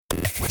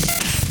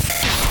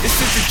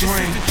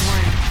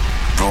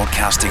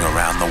Broadcasting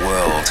around the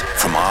world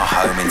from our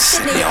home in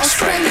Sydney,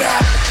 Australia.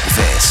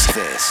 This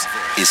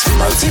is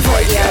Motive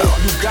Radio.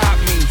 You got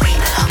me. We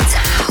belong to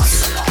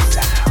house.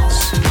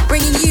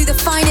 Bringing you the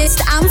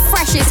finest and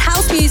freshest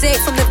house music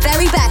from the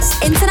very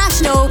best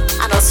international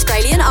and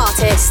Australian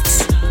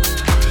artists.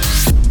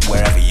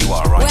 Wherever you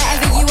are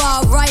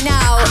right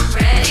now,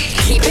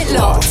 Keep it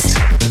locked.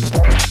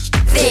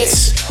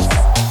 This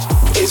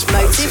is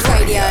Motive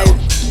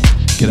Radio.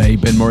 G'day,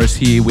 Ben Morris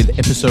here with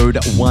episode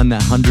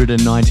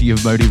 190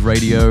 of Motive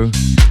Radio.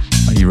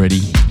 Are you ready?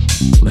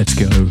 Let's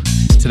go.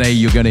 Today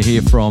you're going to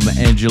hear from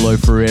Angelo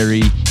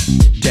Ferreri,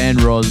 Dan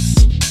Roz,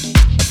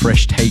 a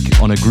fresh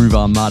take on a Groove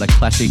Armada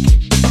classic.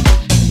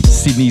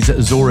 Sydney's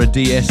Zora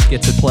DS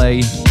gets a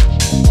play,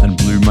 and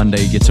Blue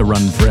Monday gets a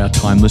run for our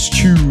timeless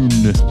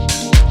tune.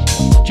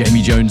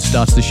 Jamie Jones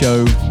starts the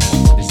show.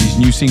 This is his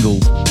new single,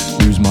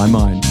 Lose My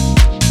Mind.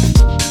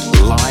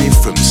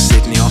 live from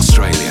Sydney,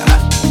 Australia.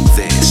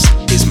 This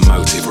is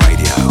Motive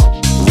Radio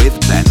with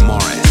Ben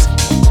Morris.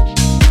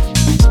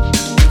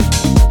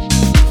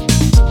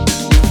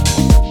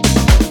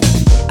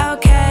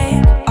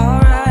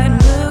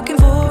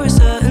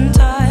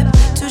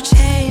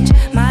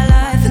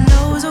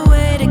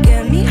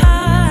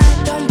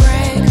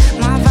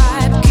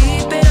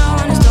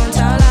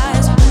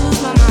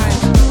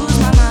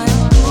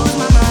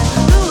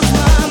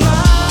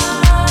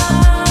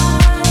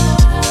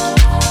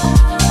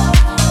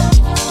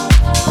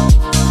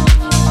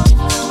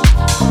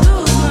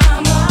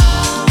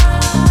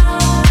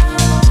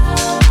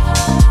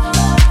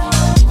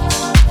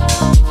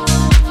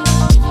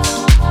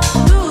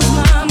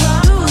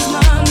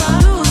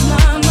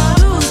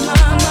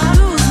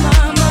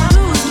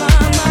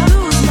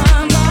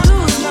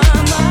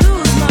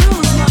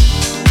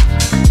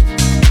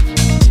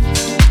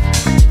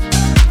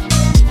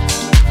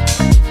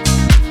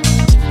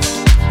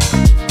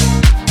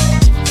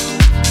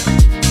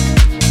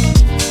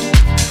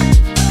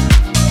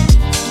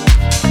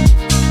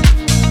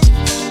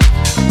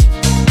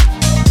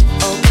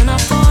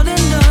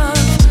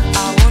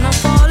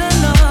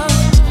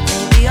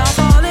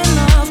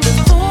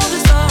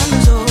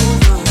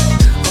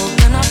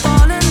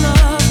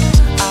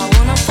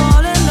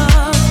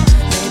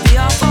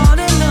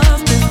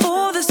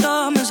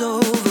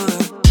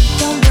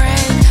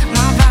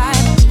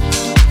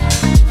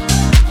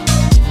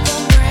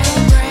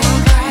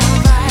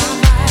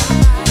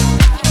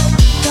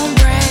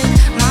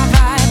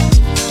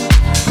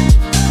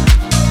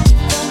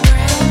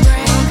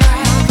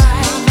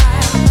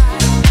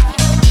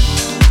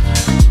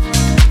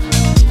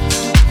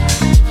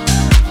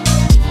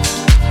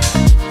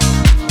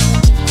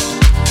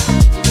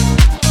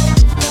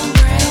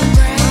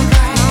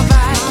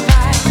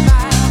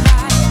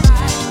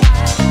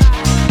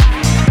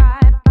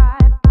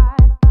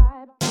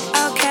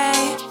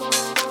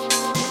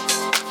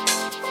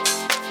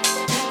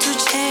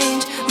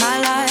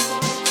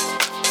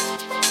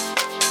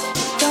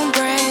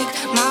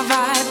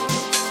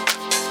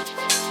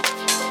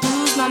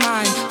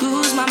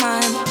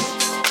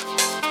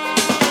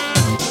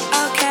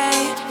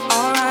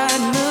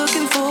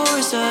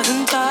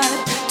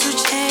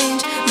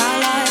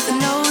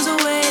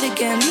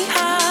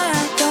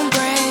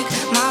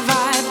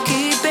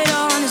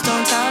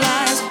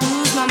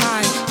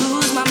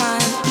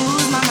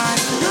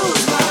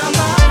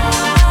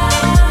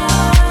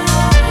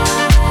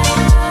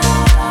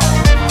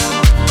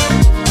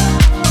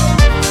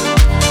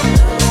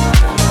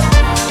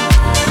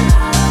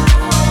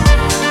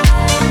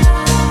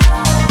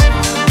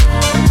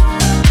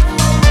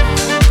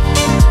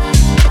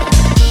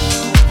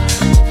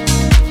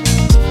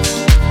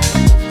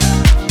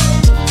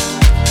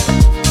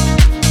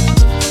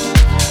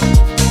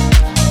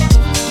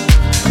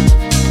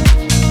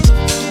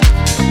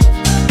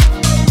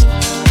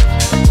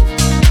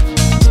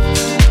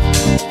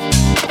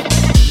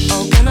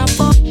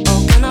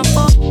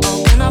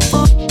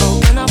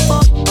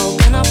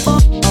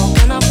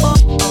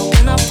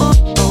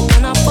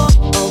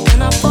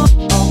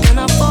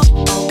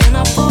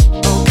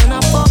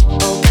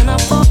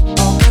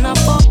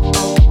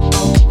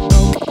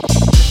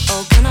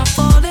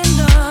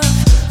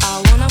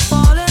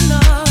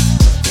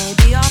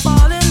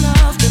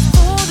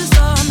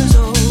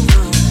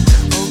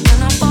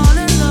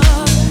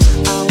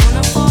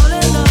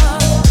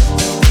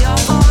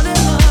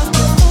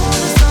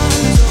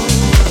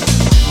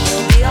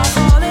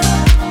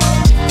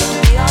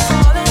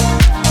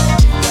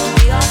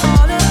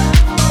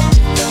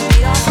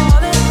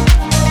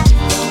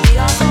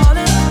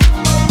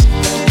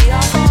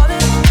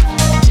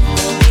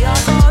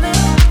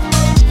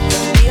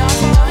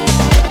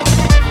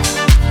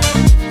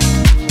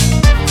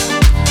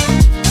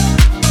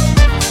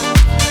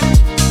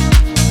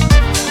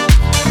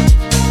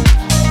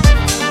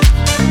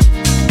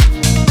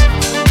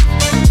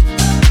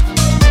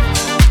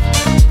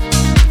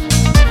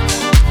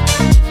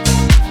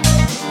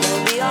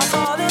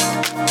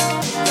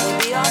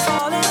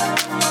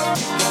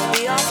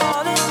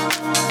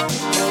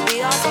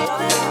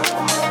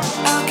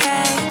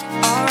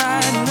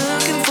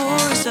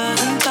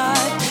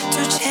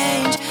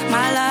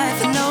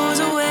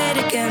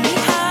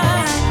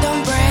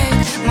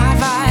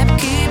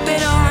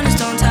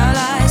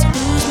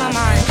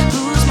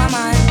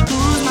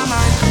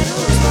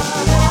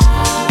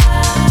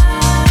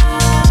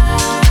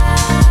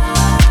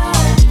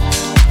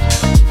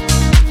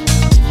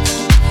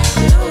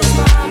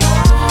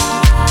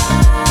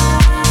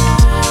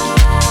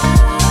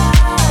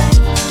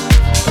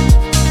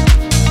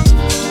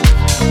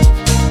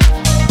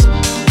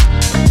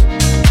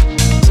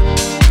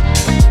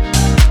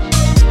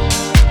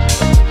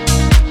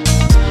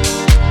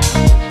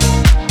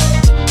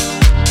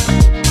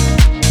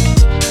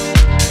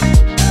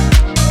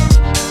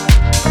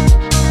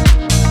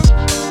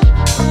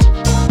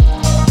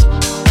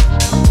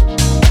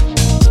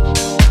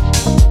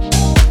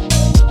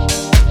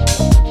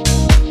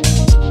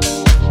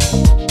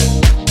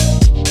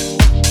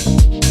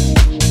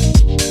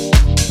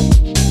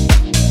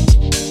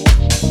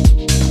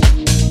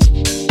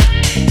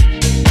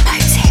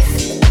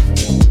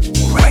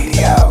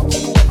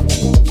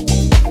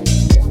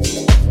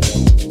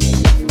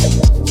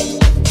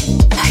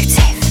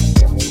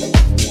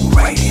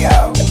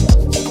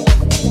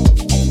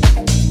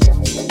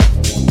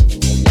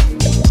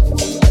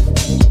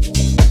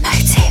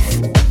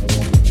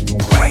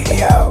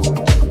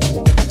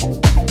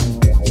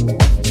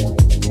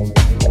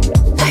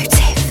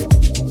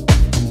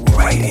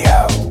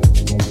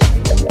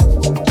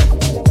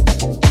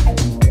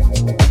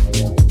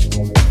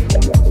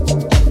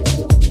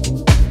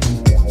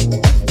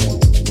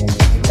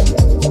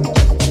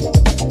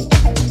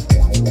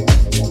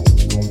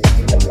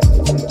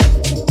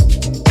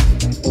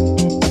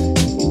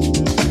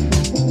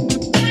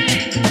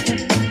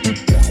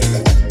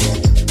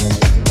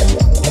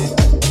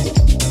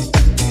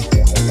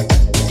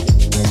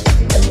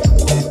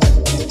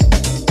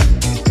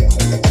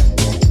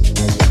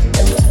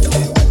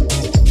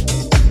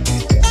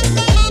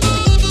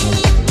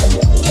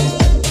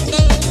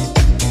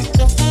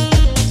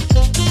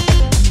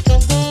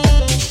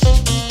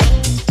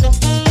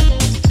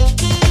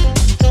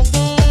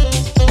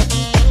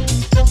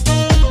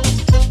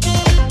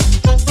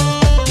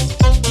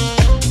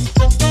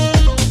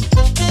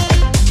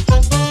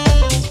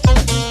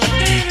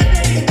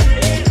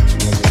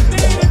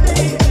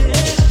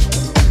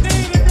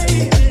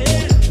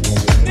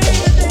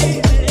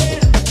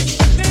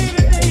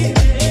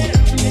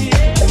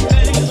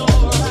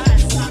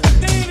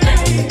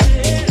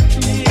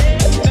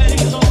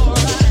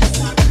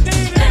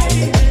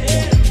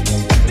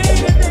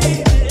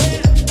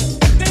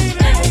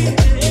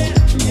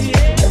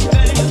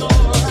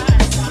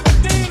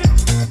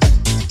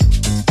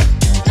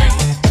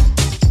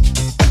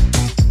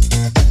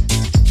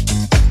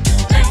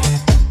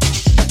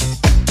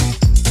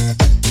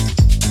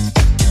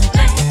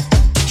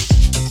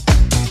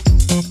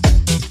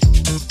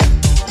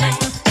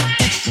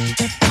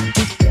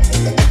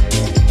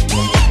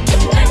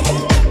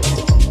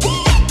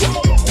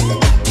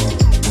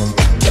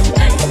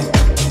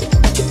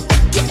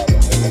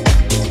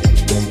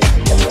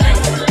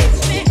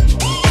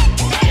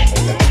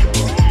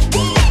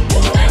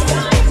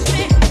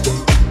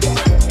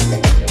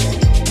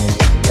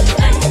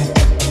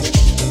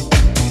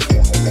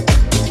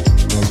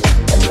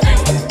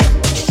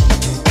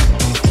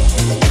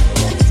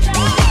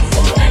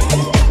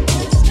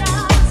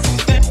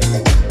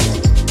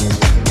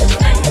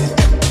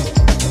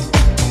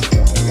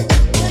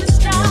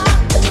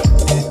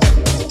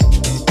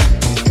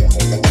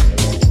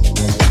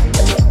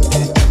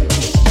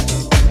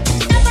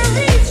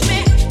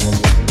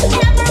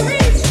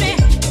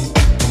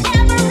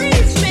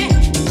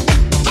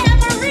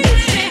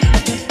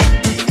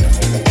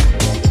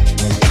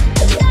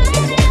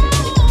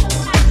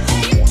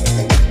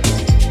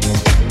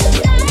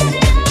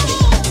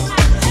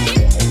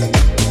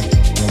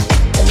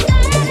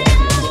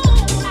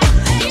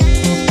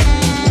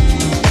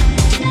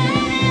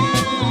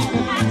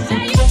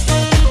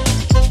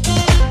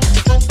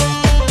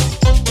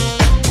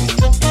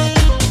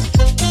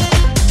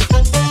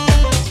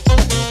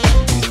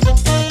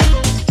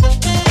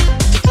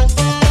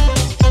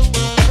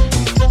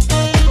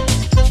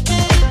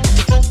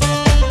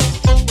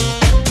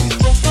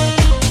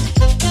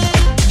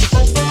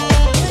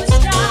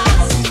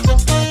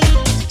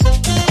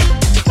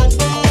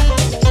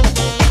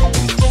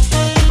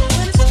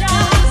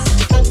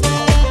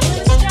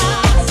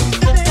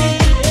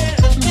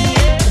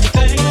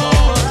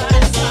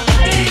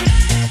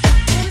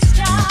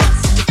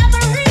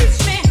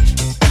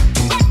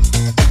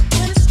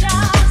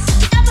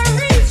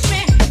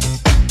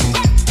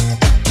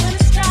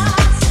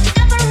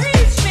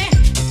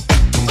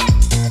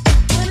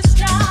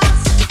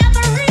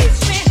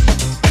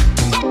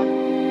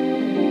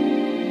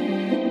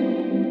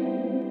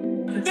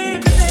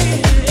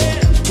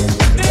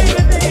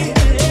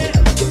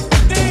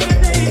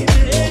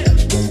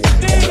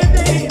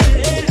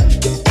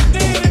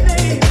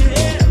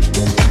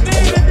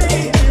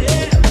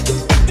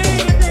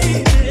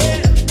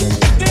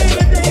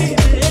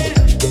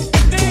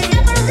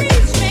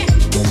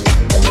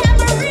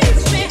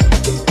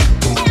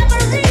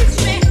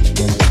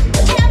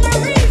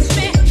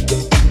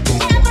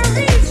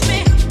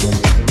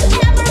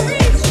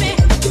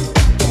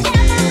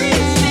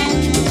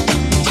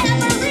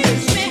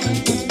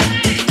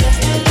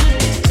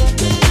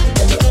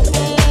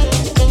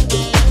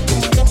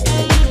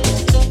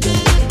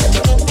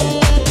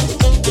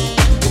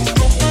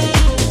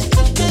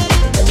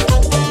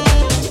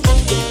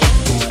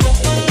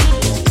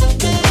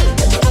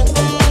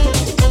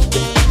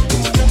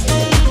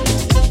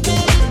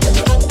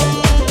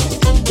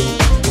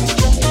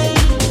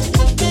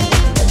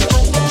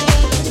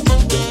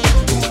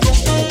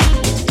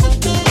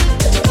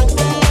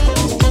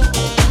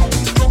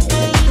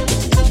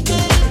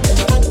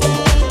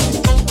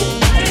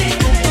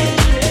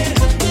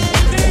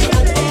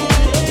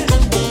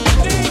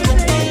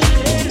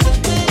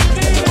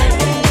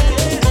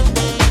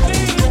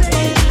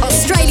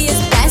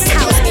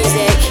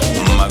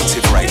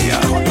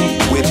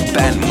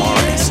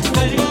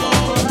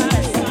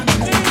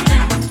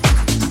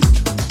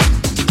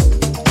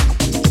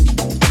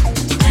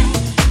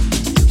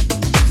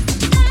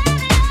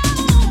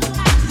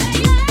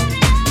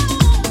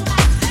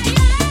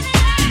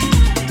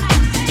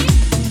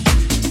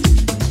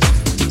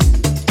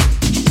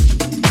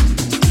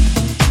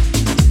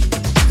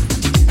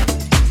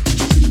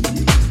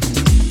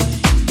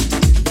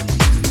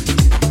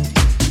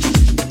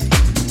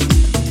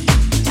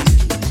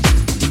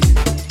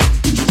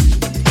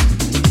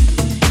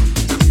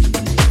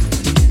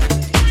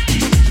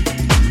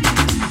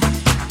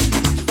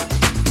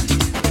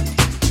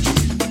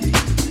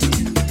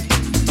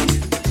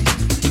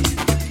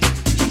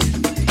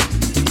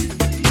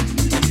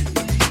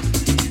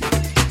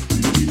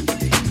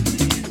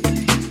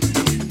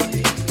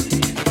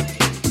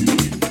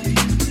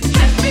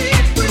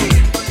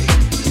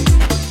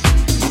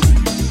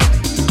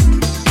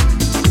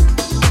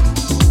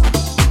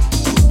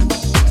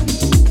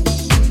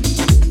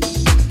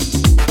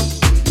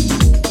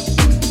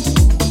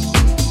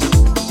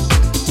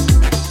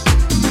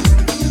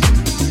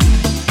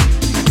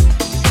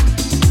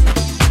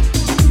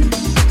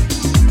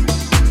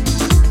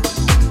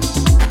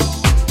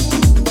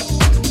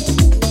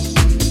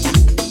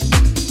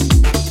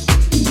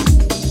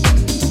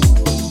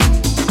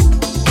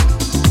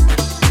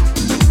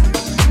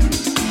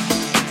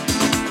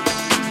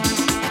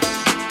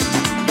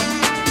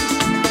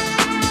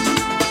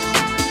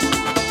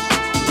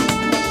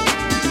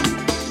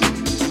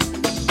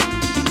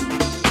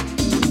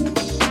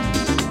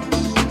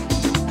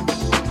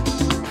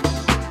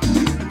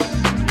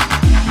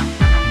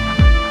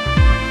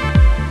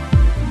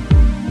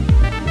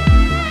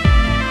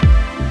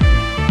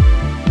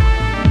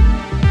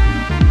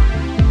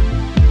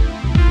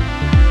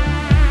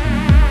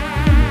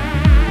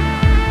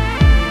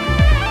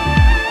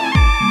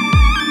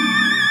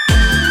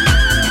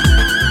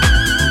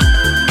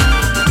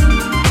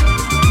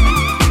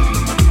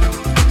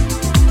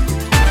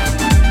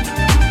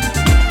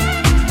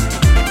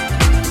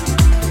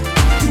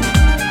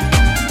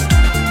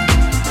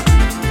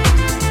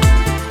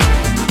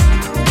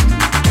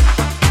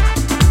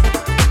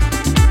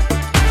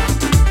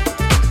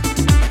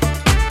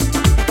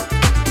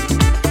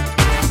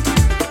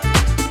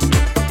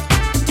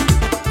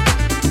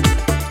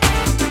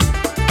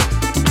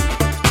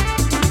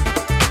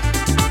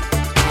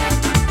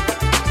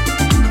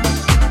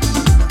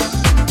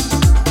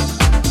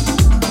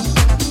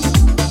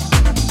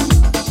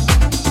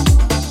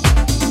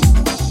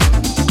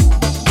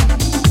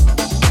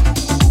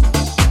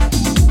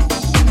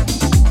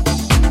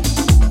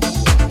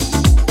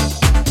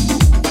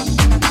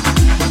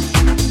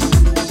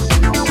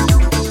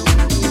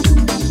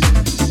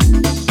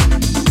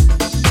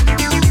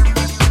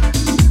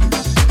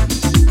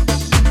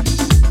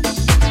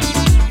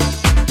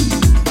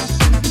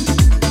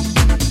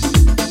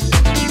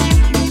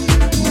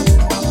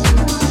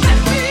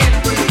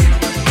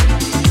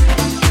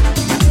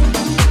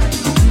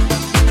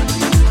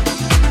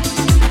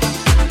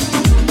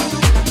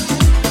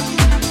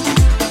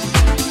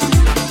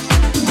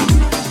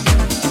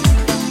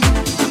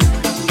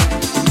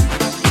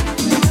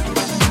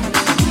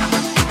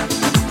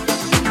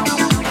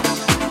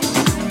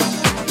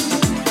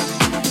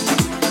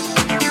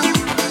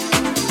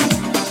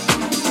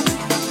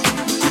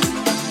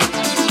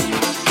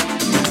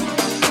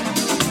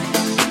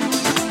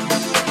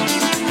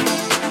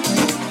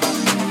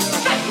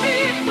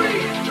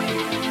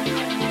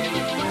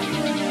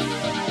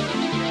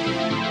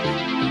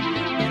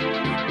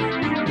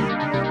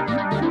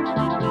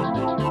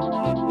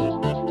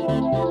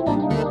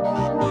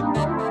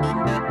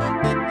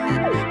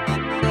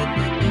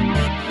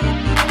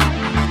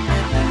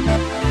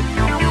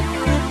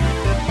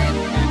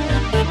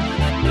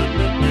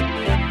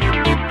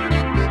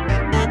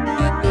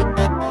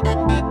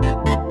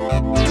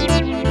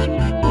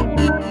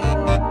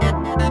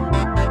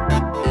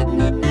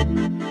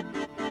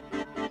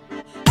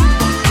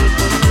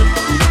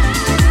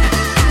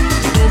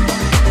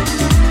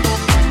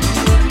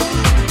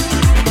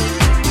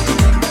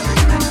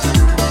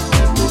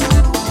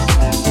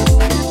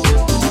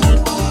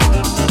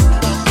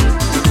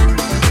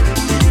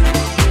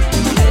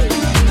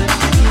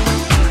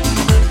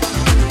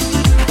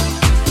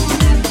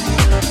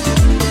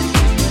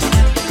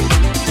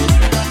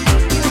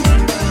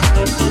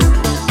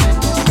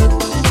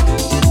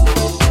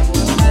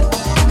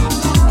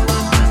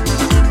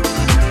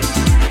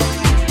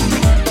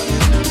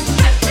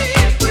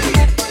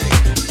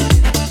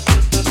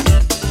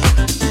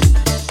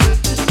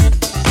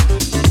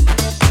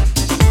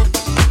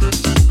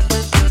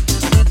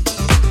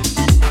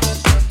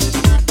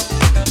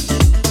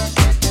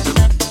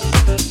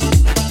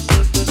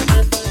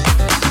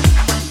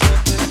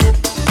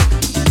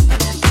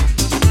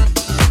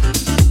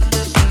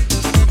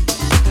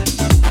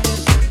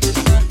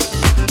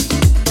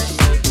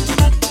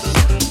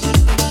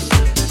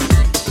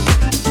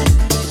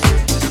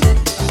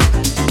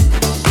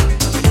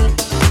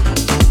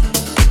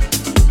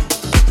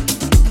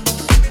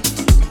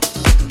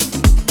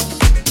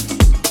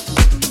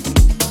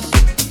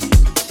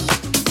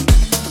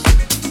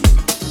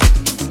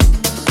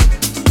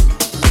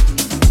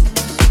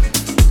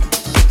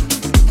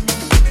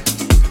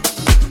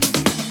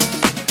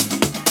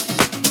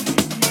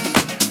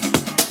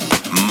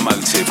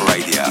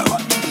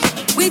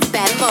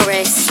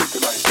 Morris.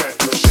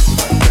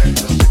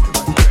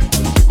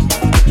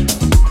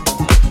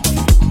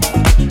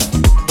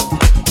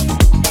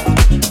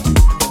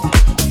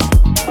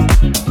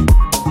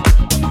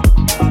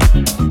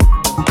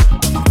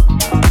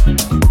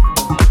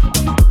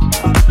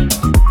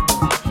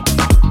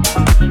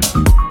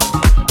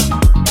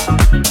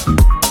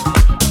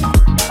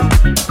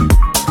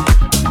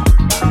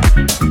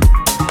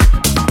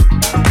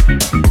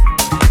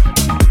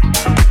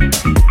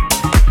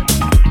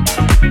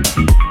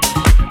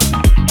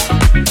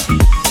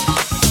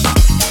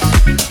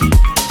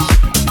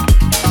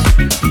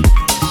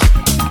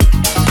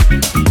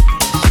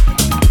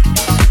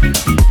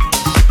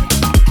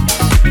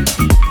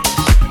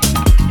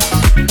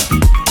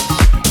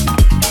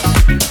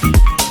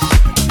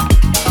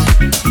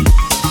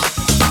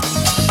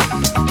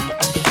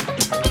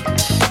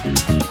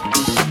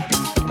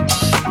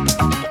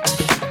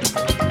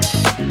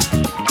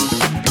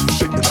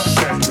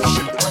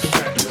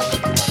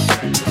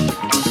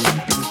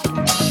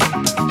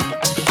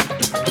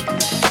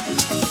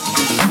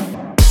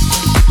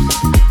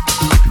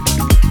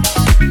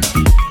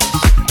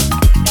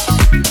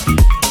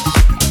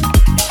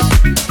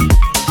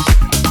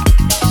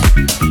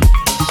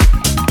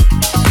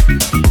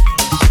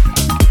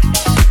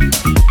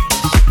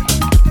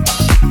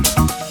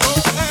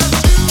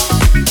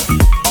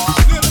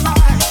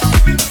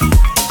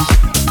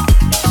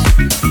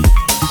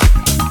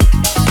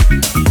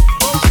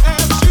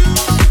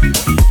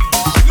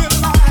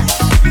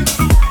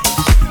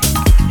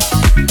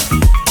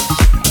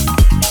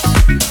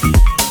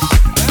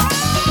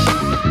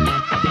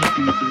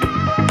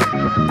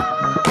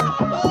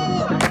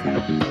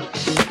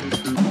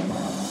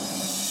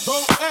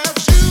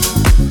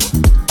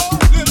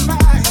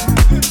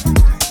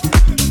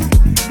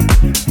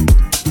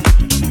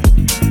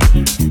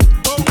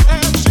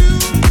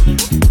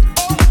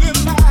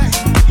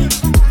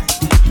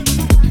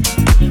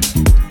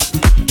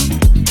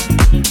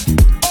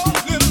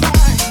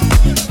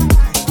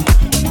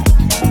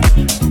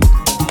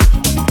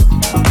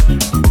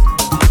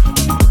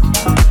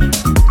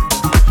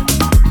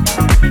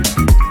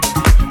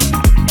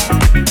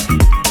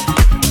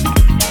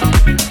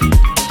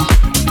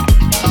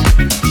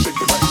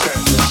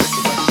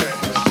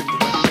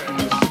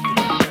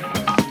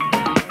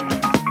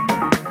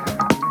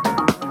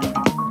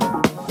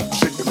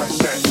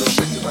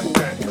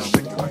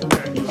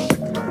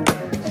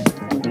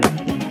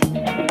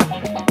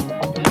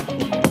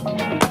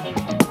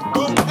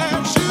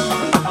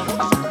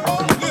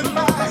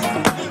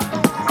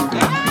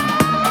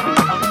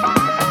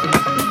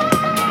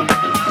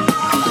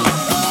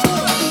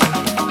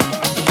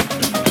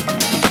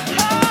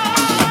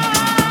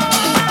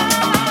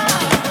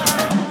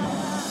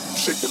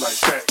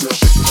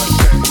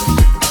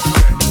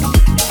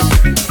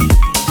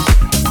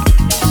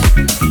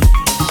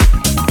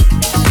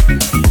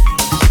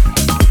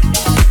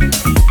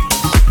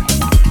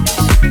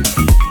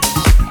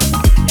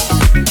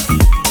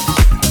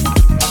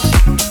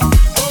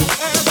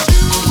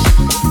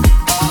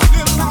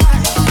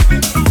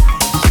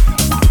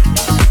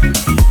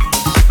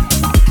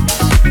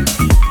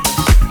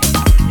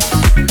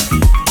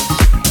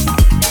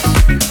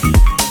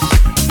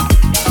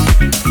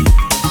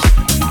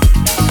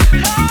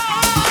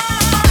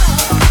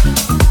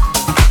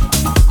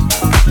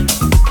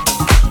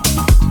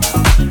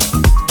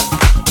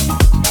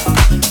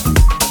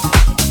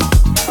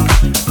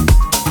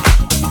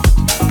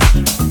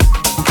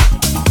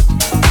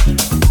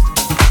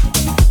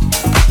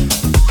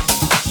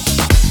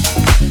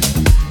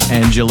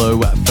 Angelo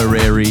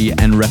Ferreri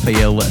and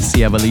Rafael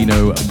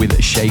Ciavallino with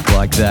Shake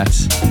Like That.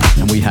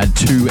 And we had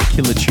two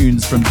killer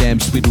tunes from Damn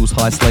Swiddle's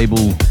Heist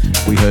label.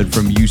 We heard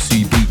from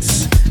UC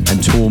Beats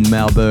and Torm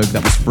Malberg,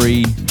 that was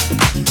Free.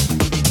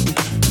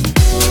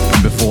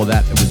 And before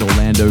that, it was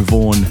Orlando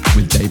Vaughan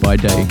with Day by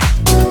Day.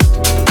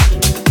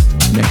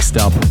 Next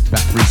up,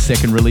 back for his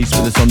second release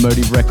with us on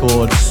Motive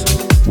Records,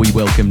 we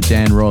welcome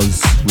Dan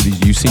Roz with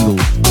his new single,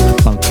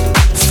 Funk.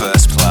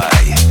 First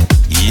play.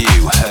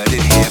 You heard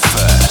it here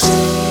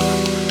first.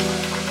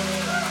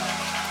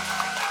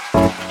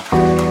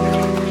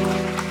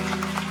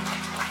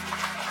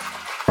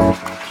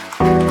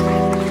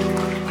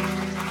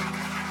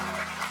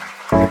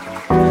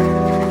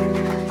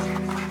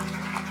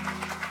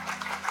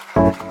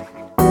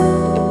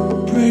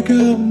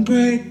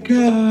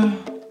 Breaker,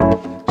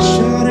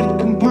 shattered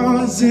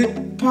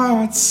composite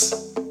parts.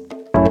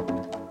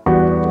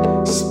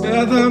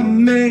 Spare the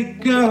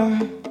maker,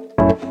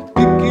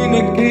 begin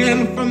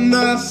again from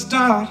the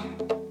start.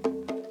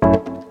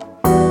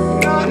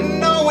 Not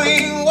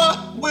knowing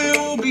what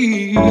will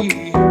be,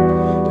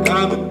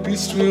 how the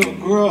beast will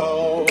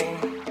grow.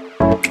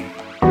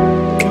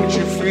 Put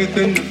your faith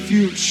in the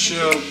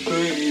future,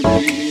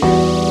 baby.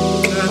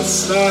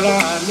 That's all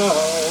I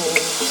know.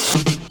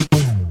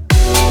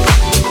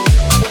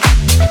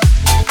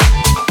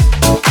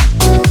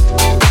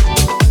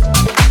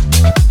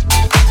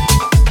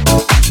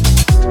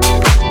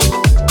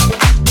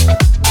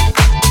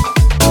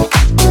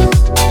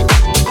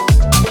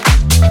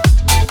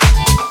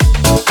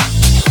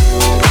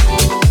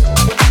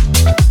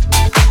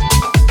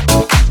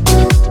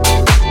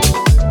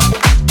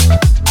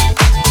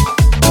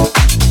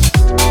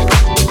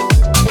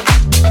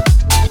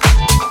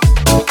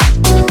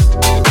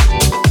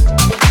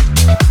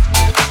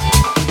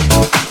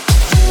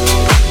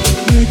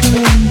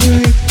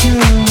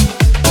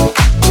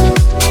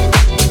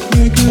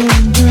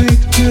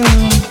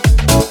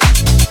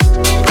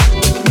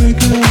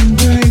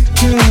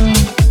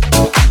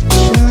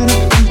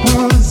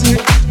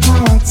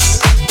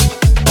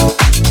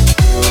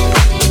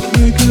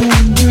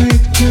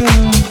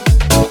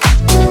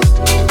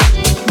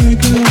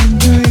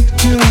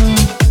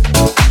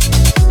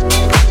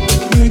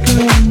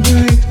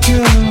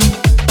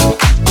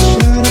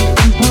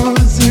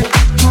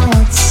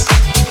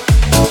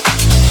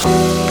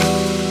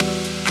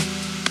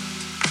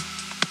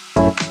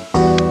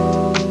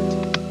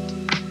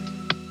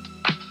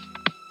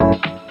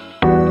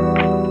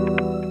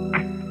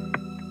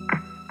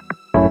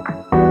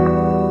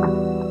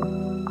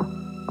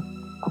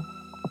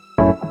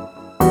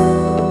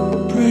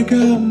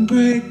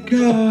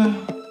 breaker,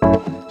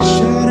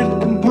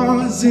 shattered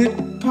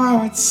composite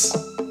parts.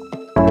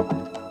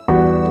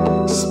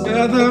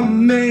 Spare the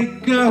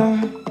maker,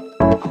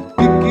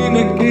 begin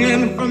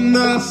again from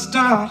the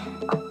start.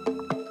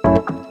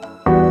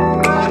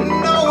 Not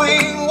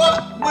knowing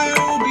what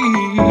will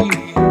be,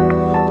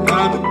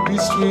 how the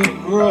beast will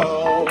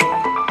grow.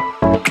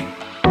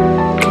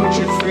 Put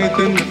your faith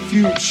in the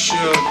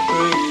future,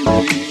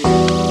 baby.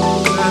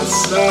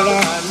 That's all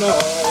I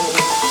know.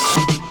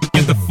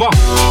 Get the fuck.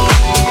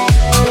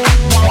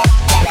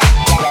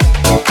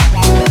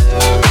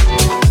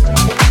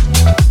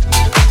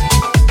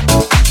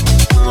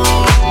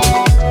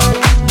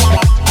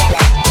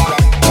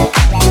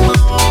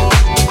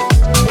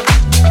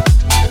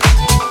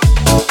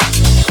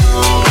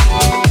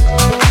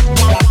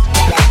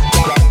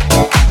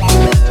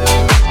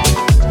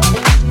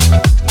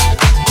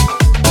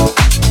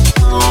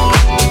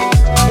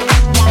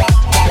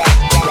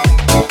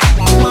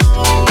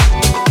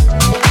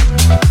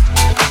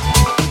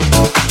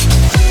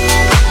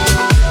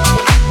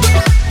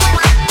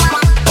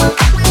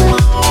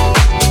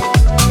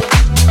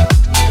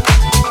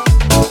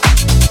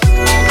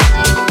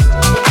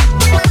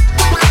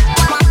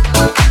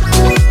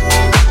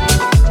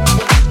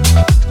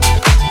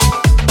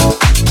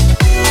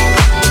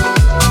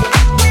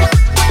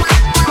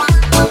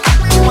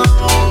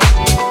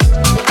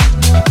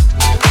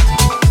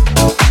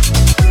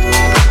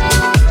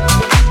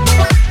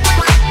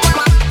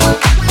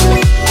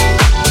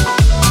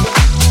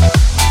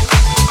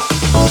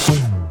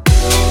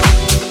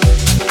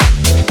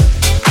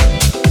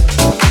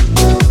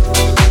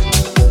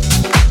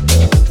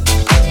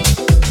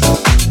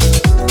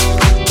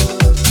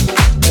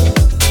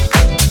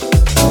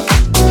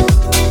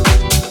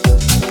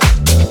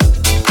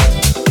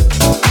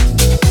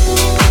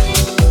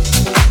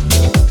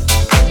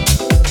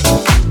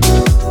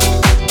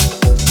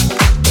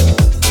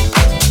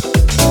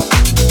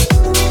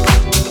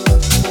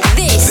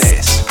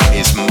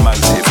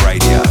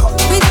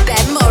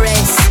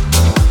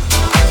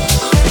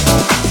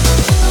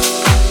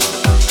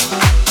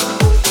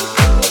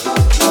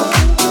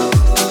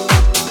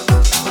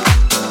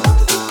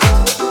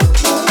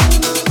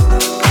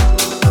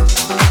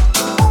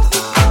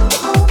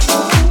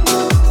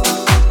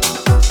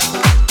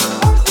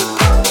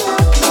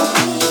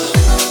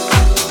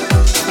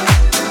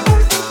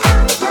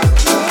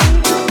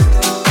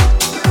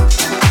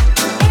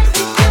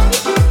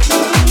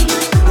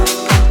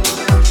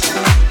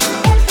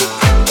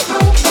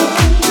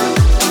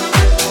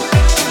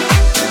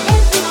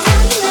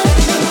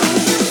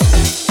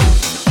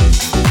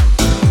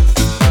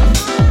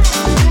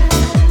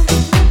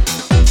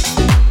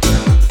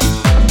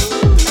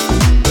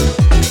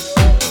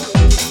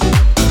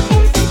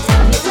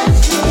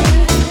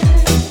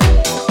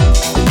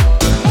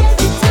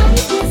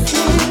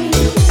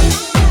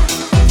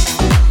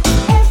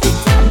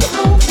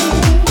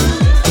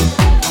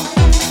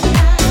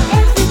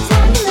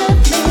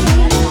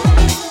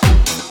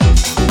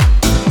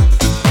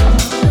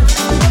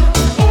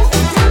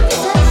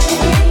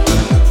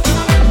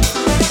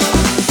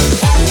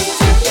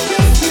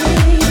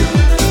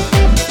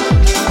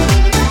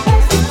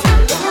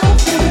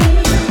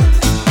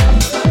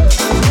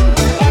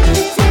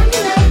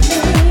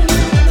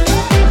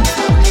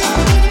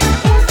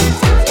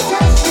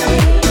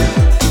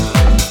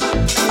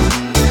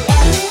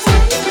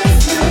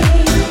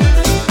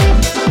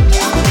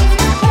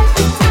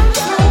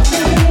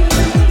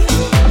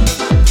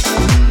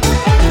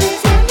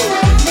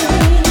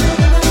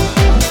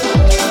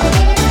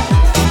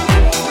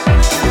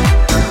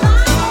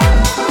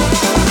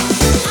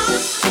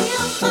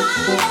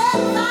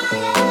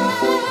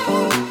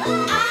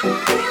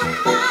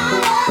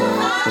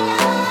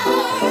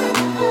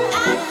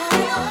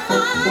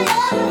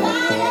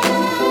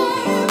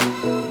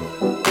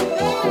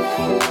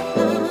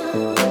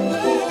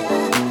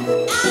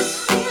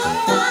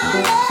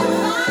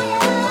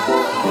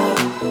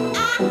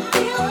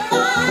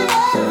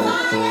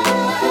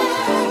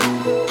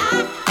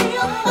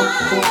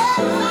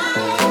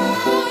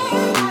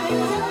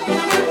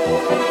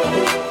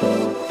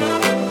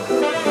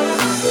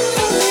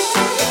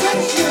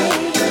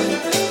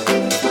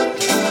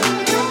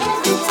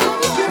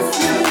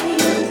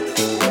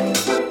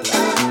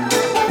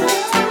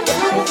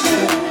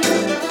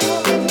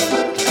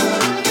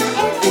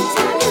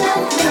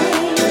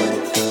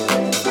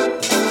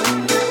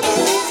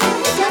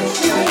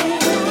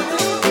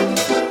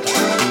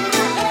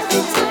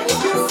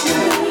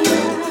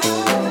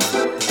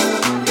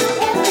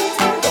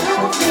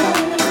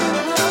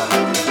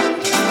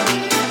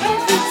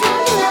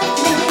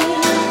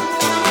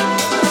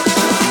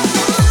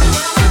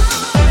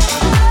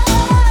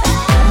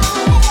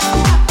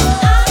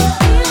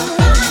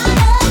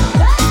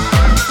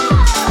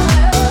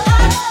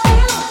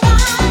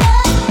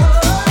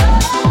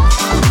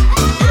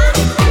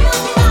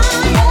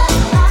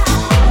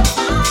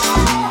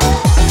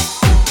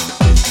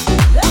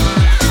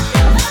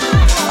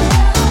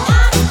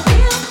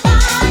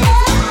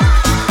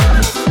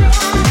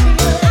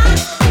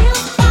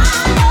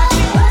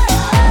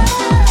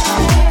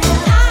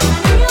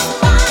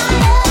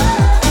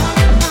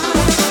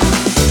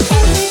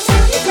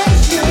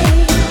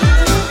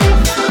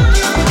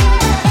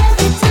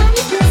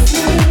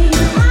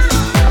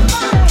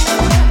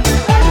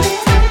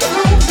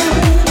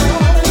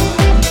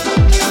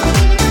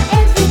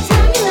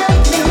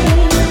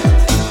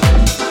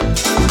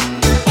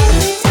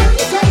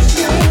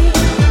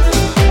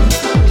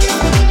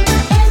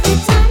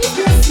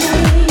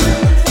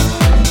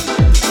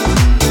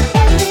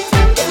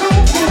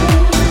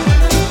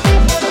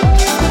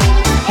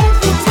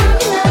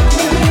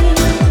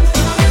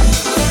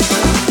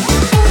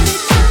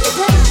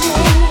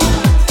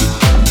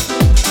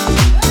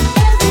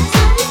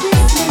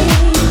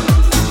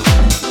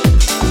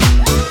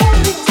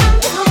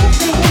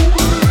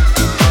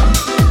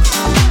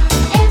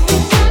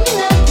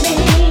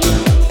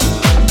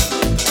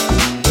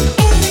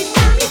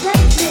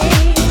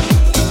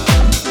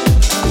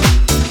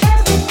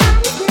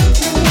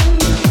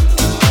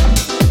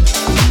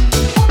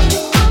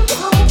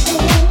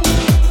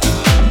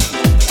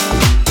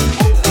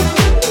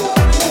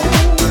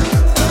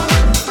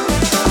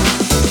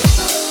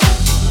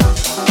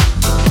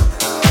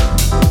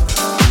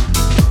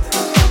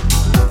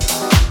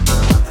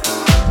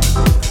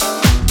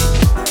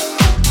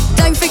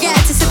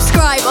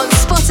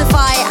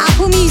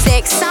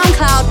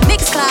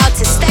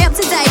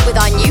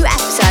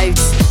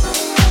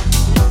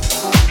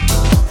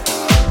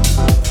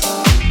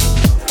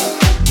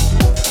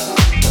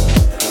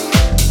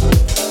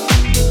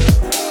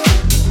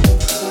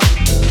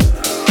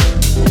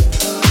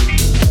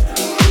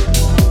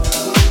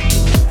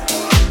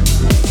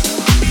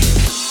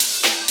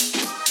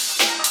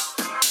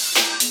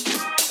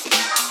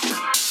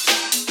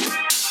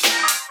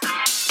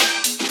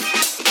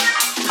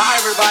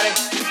 everybody.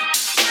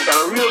 I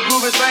got a real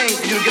groovy thing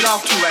for you to get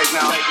off to right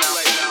now.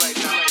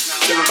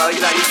 Everybody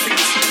get out your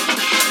feet.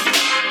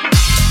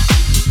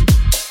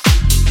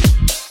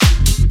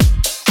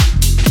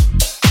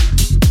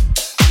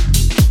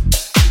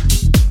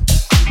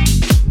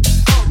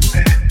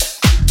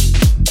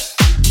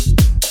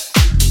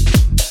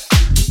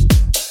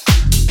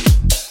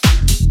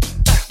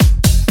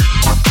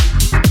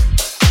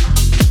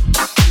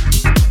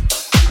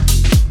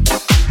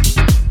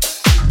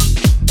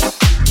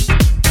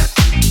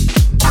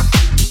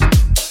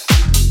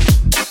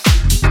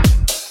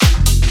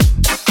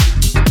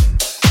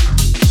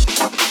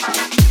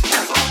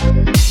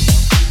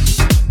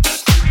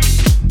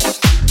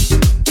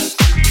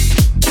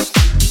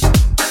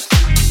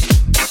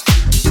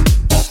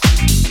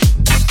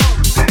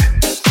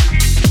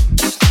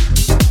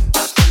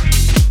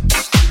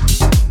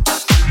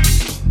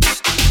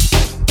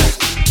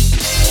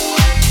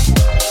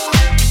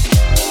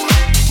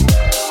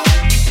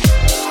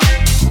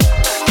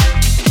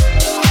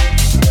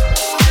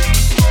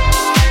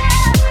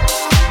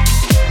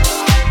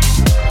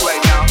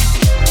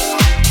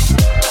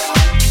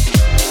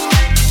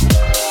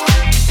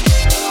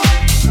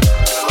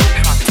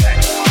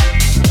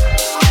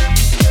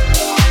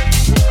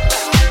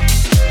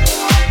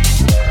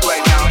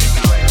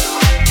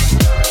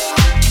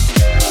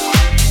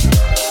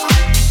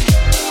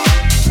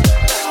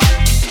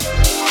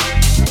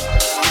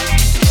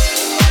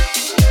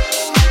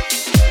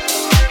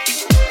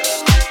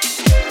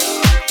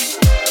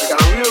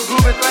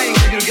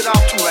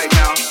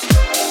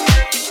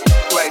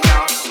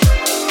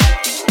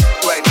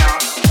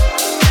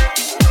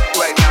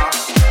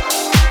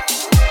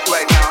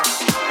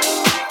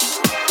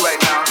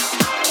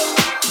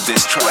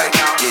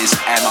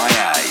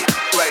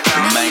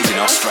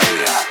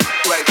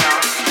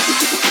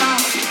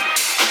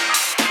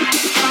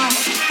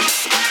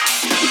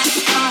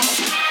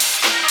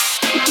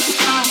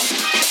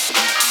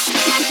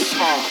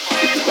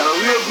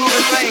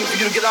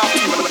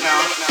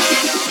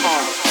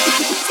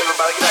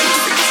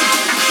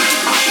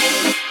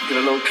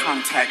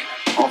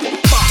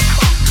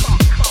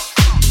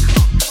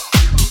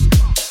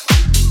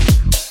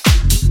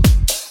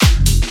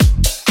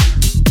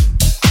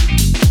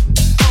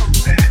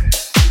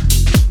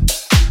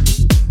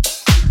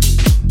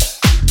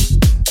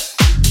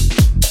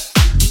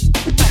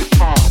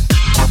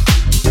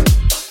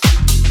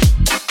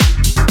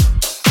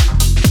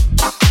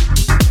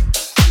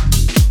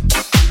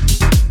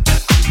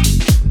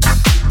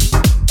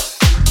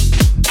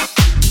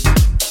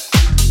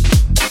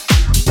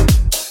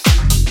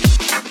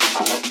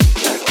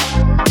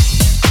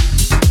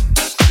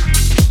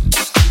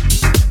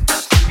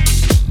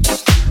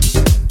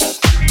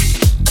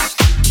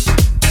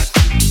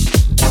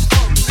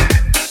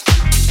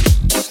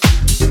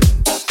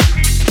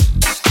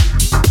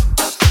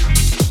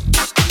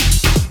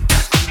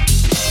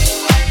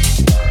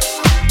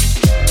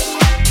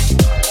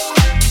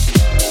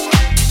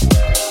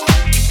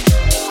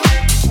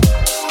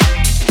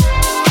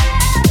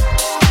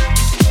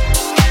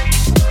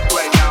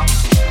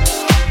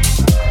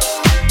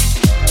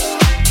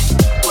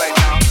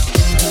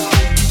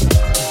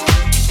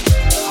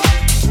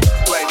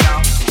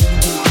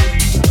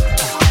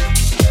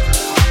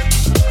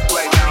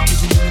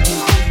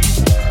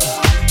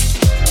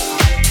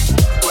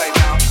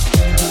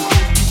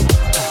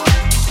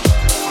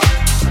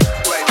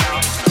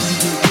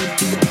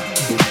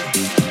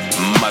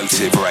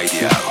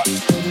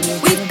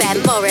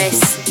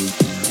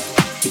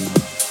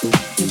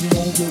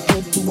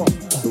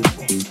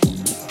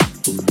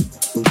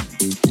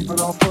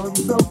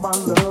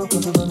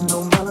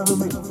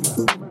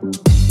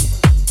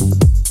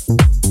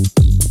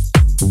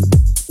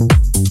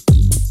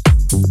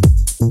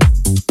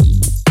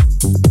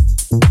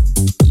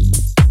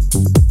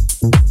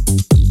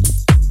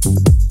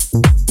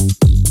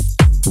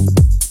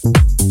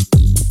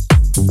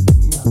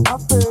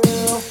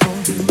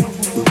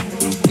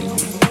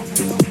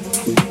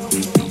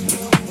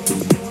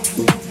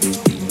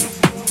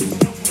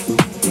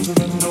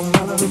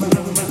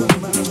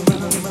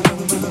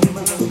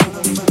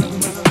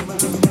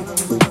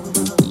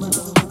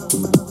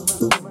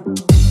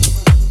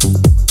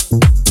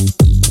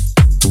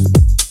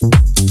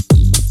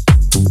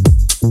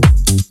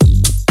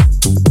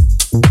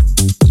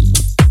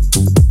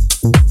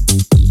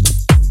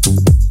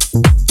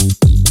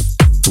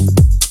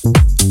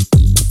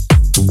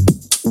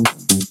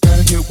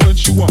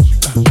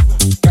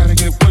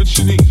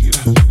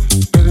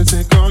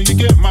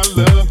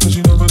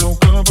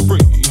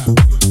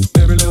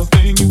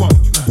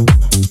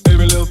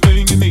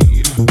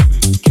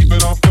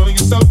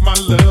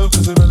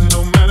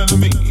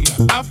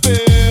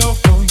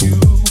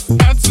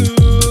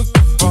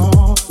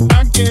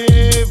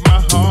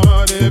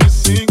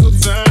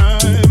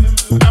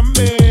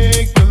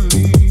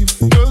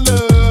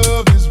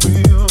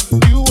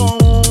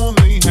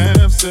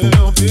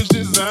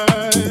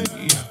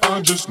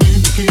 Just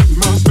need to keep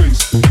my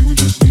space. You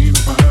just need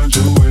to find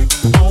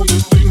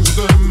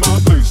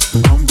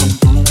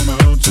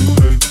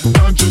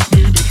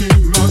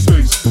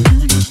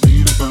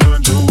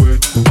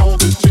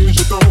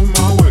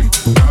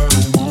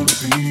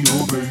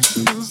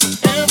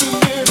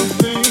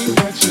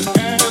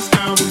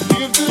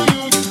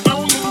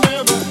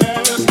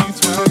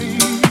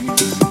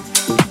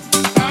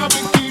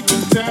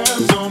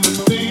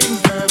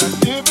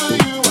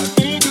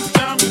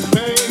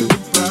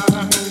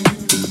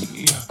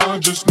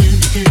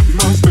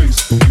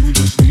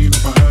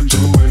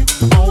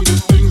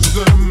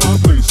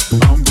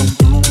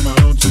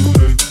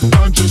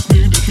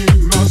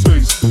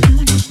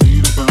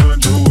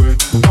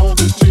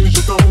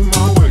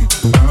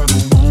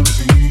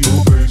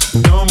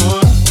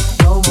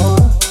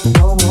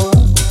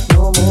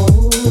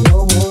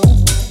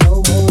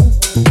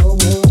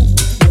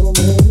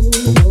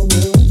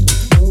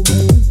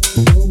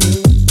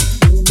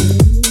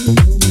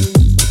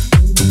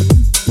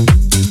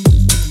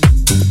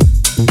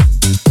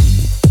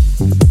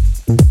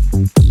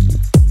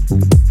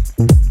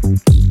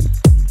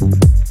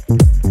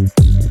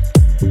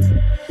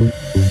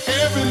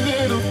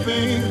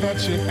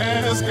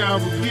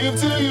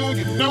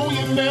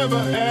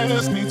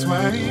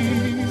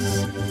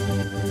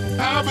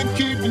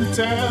keeping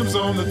tabs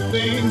on the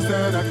things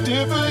that I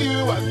did for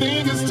you. I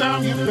think it's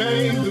time you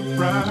pay the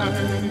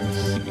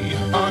price.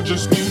 I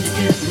just need to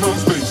keep my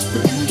space,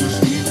 but you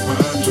just need to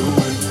find your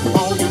way.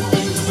 All your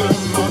things is in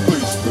my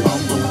place, but I'm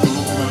gonna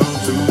throw them out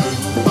today.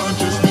 I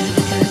just need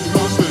to keep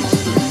my space,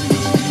 but you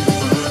just need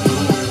to find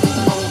your way.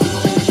 All the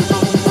things you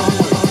know my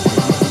way.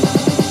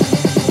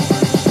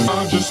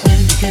 I just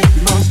need to keep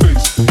my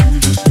space, but you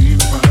just need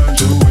to find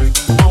your way.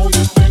 All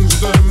your things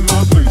is in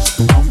my place,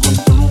 but I'm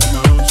gonna throw them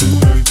out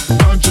today.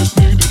 I just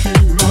need to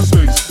keep my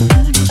space, but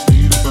you just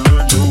need to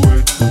find your way.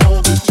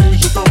 All the things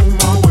you throw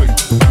my way,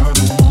 I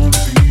don't wanna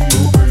see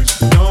your face.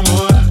 No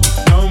more,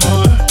 no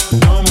more,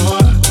 no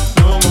more,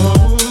 no more,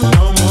 no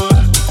more,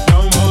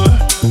 no more,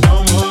 no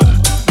more,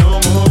 no more, no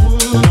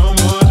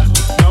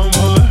more, no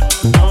more,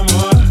 no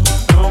more, no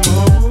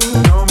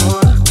more, no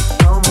more, no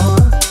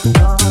more,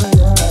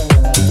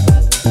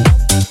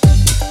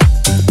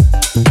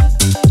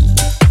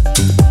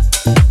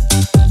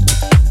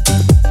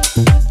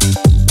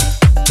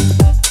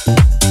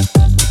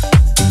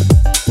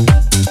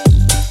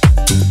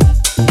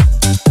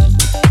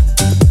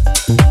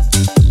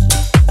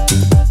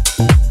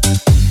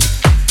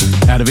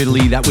 Out of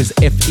Italy, that was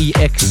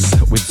FEX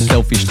with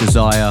Selfish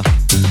Desire.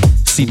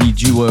 Sydney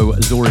duo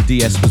Zora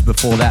Diaz was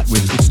before that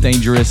with It's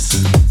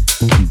Dangerous.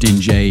 And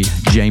Dinjay,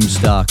 James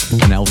Stark,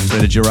 and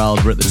Alfredo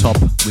Gerald were at the top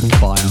with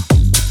Fire.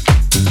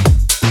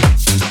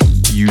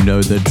 You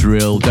know the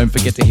drill. Don't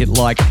forget to hit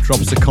like, drop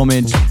us a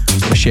comment,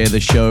 or share the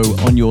show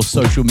on your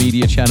social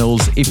media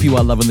channels if you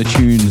are loving the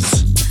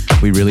tunes.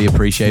 We really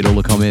appreciate all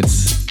the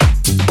comments.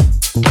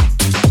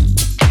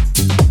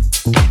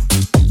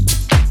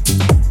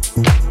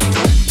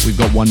 We've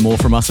got one more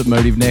from us at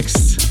Motive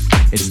next.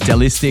 It's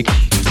Delistic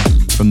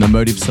from the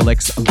Motive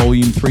Selects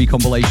Volume 3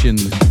 compilation.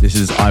 This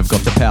is I've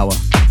Got the Power.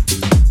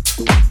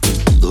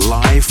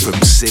 Live from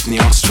Sydney,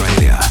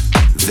 Australia,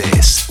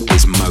 this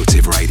is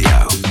Motive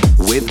Radio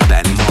with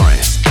Ben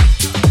Morris.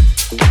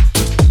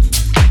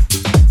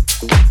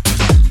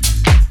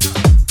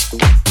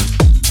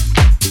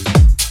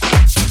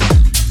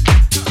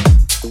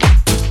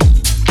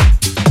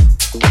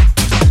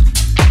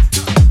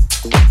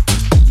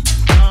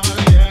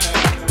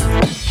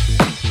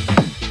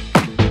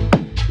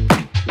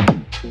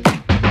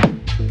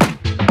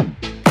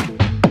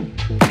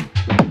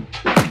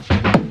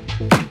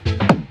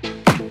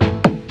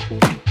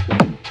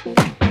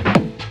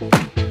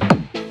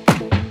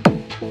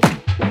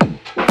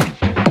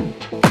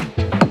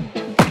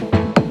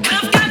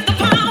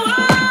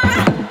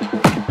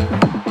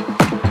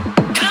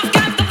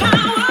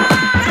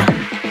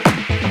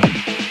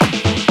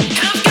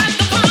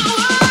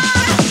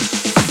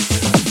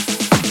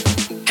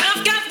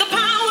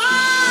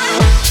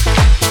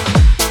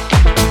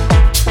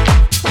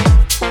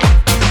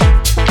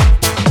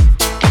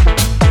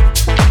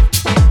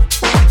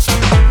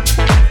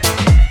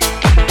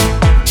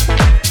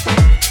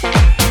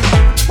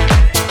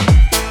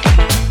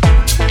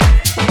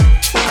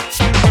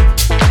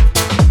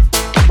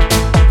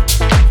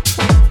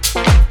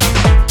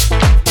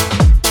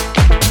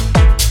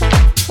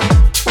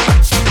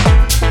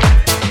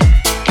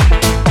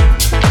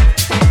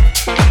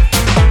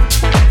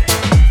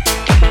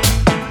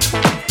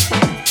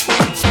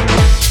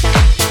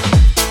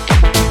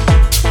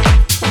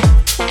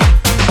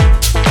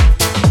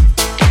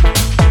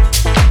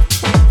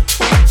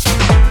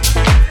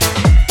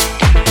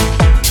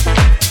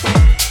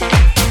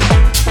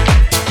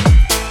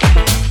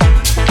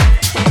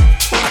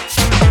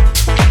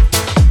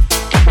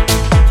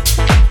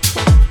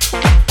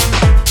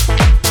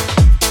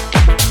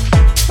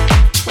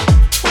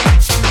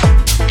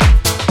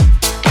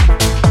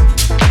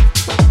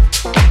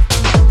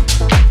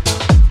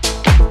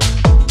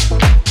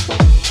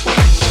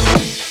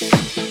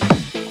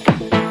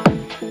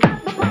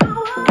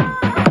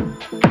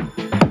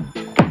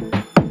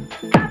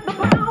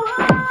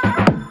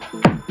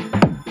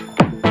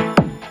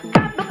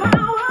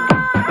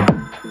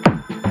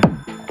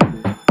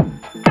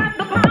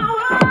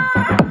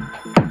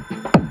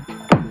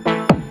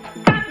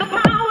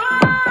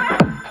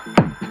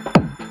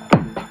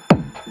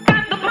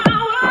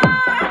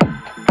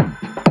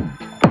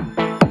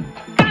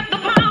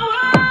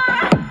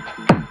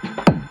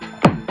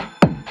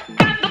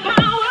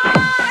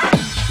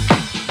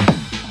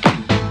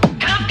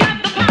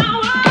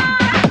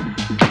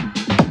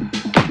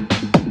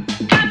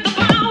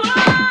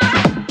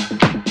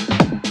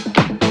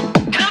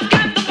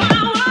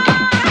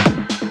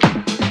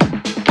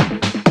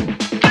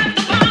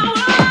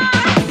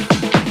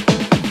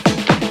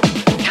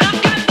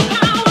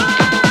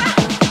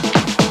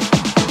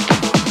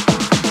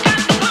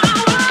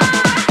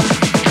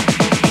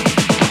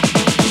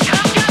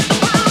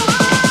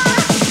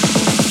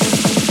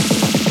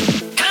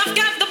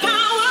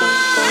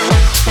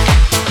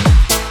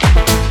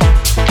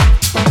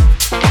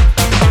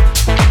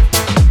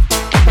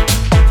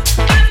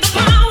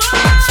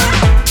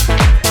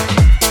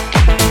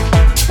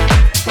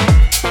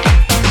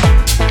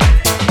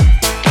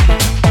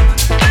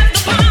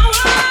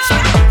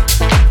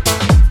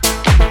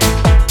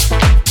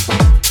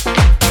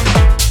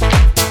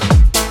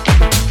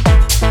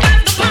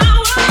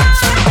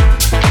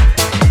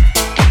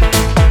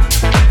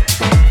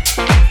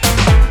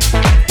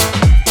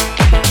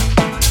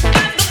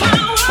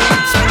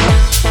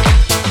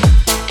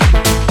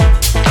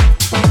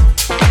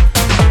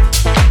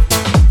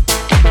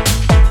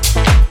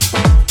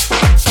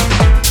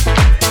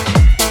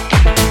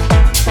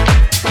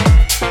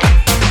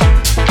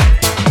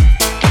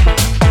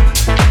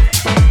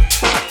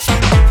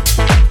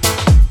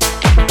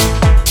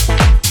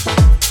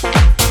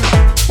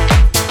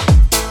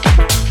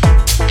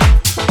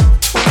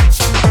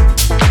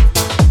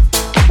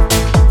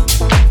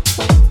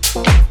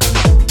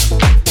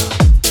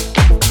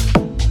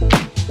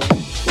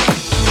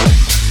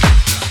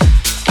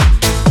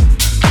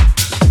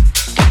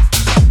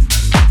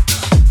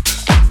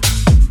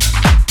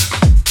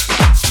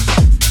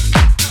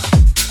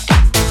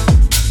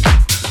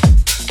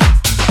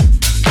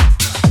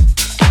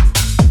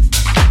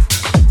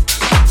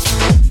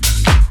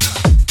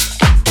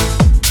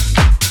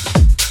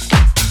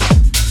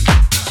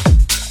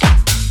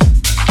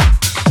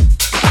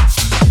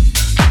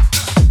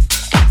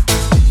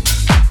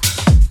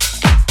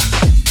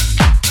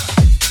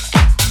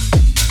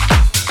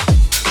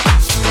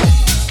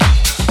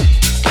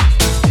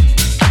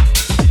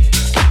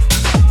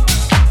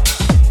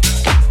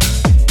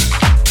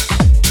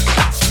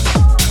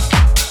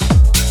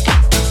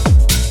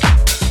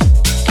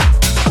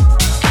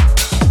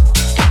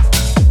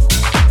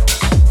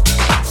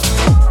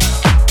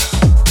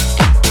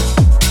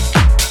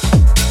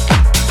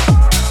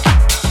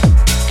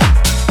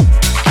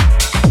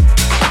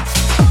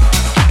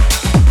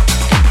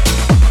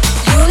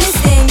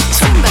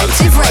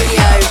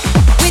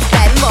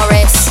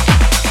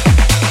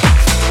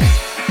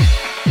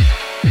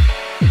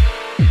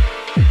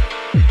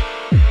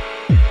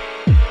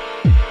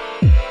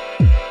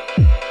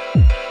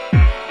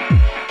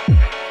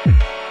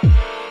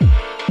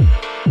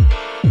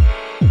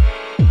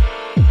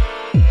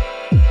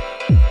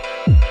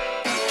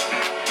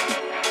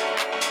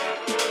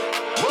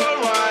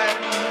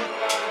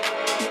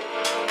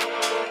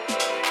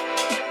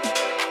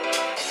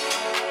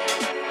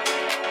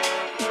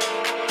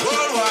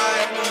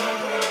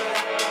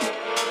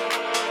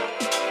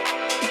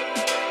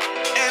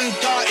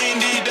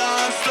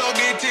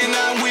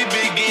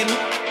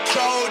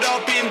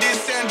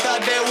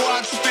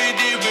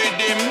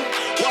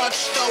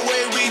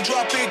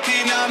 drop it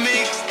in a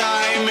mix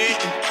time.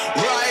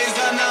 Rise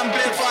and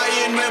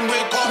amplifying when we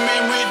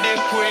coming with the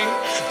queen.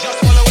 Just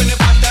following the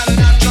pattern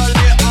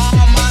naturally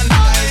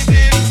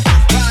harmonizing.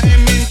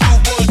 Climb into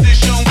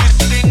position we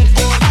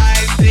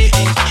synchronize it.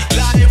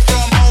 Live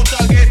from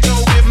outer ghetto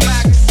we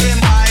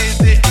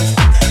maximize it.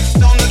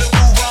 Sound of the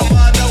groove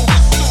armada we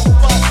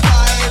super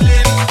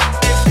styling.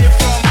 If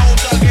from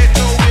outer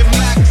ghetto we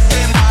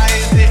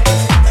maximize it.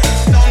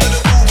 Sound of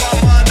the groove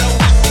armada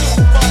we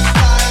super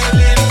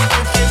styling.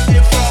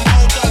 If from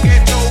outer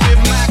ghetto we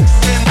maximize it.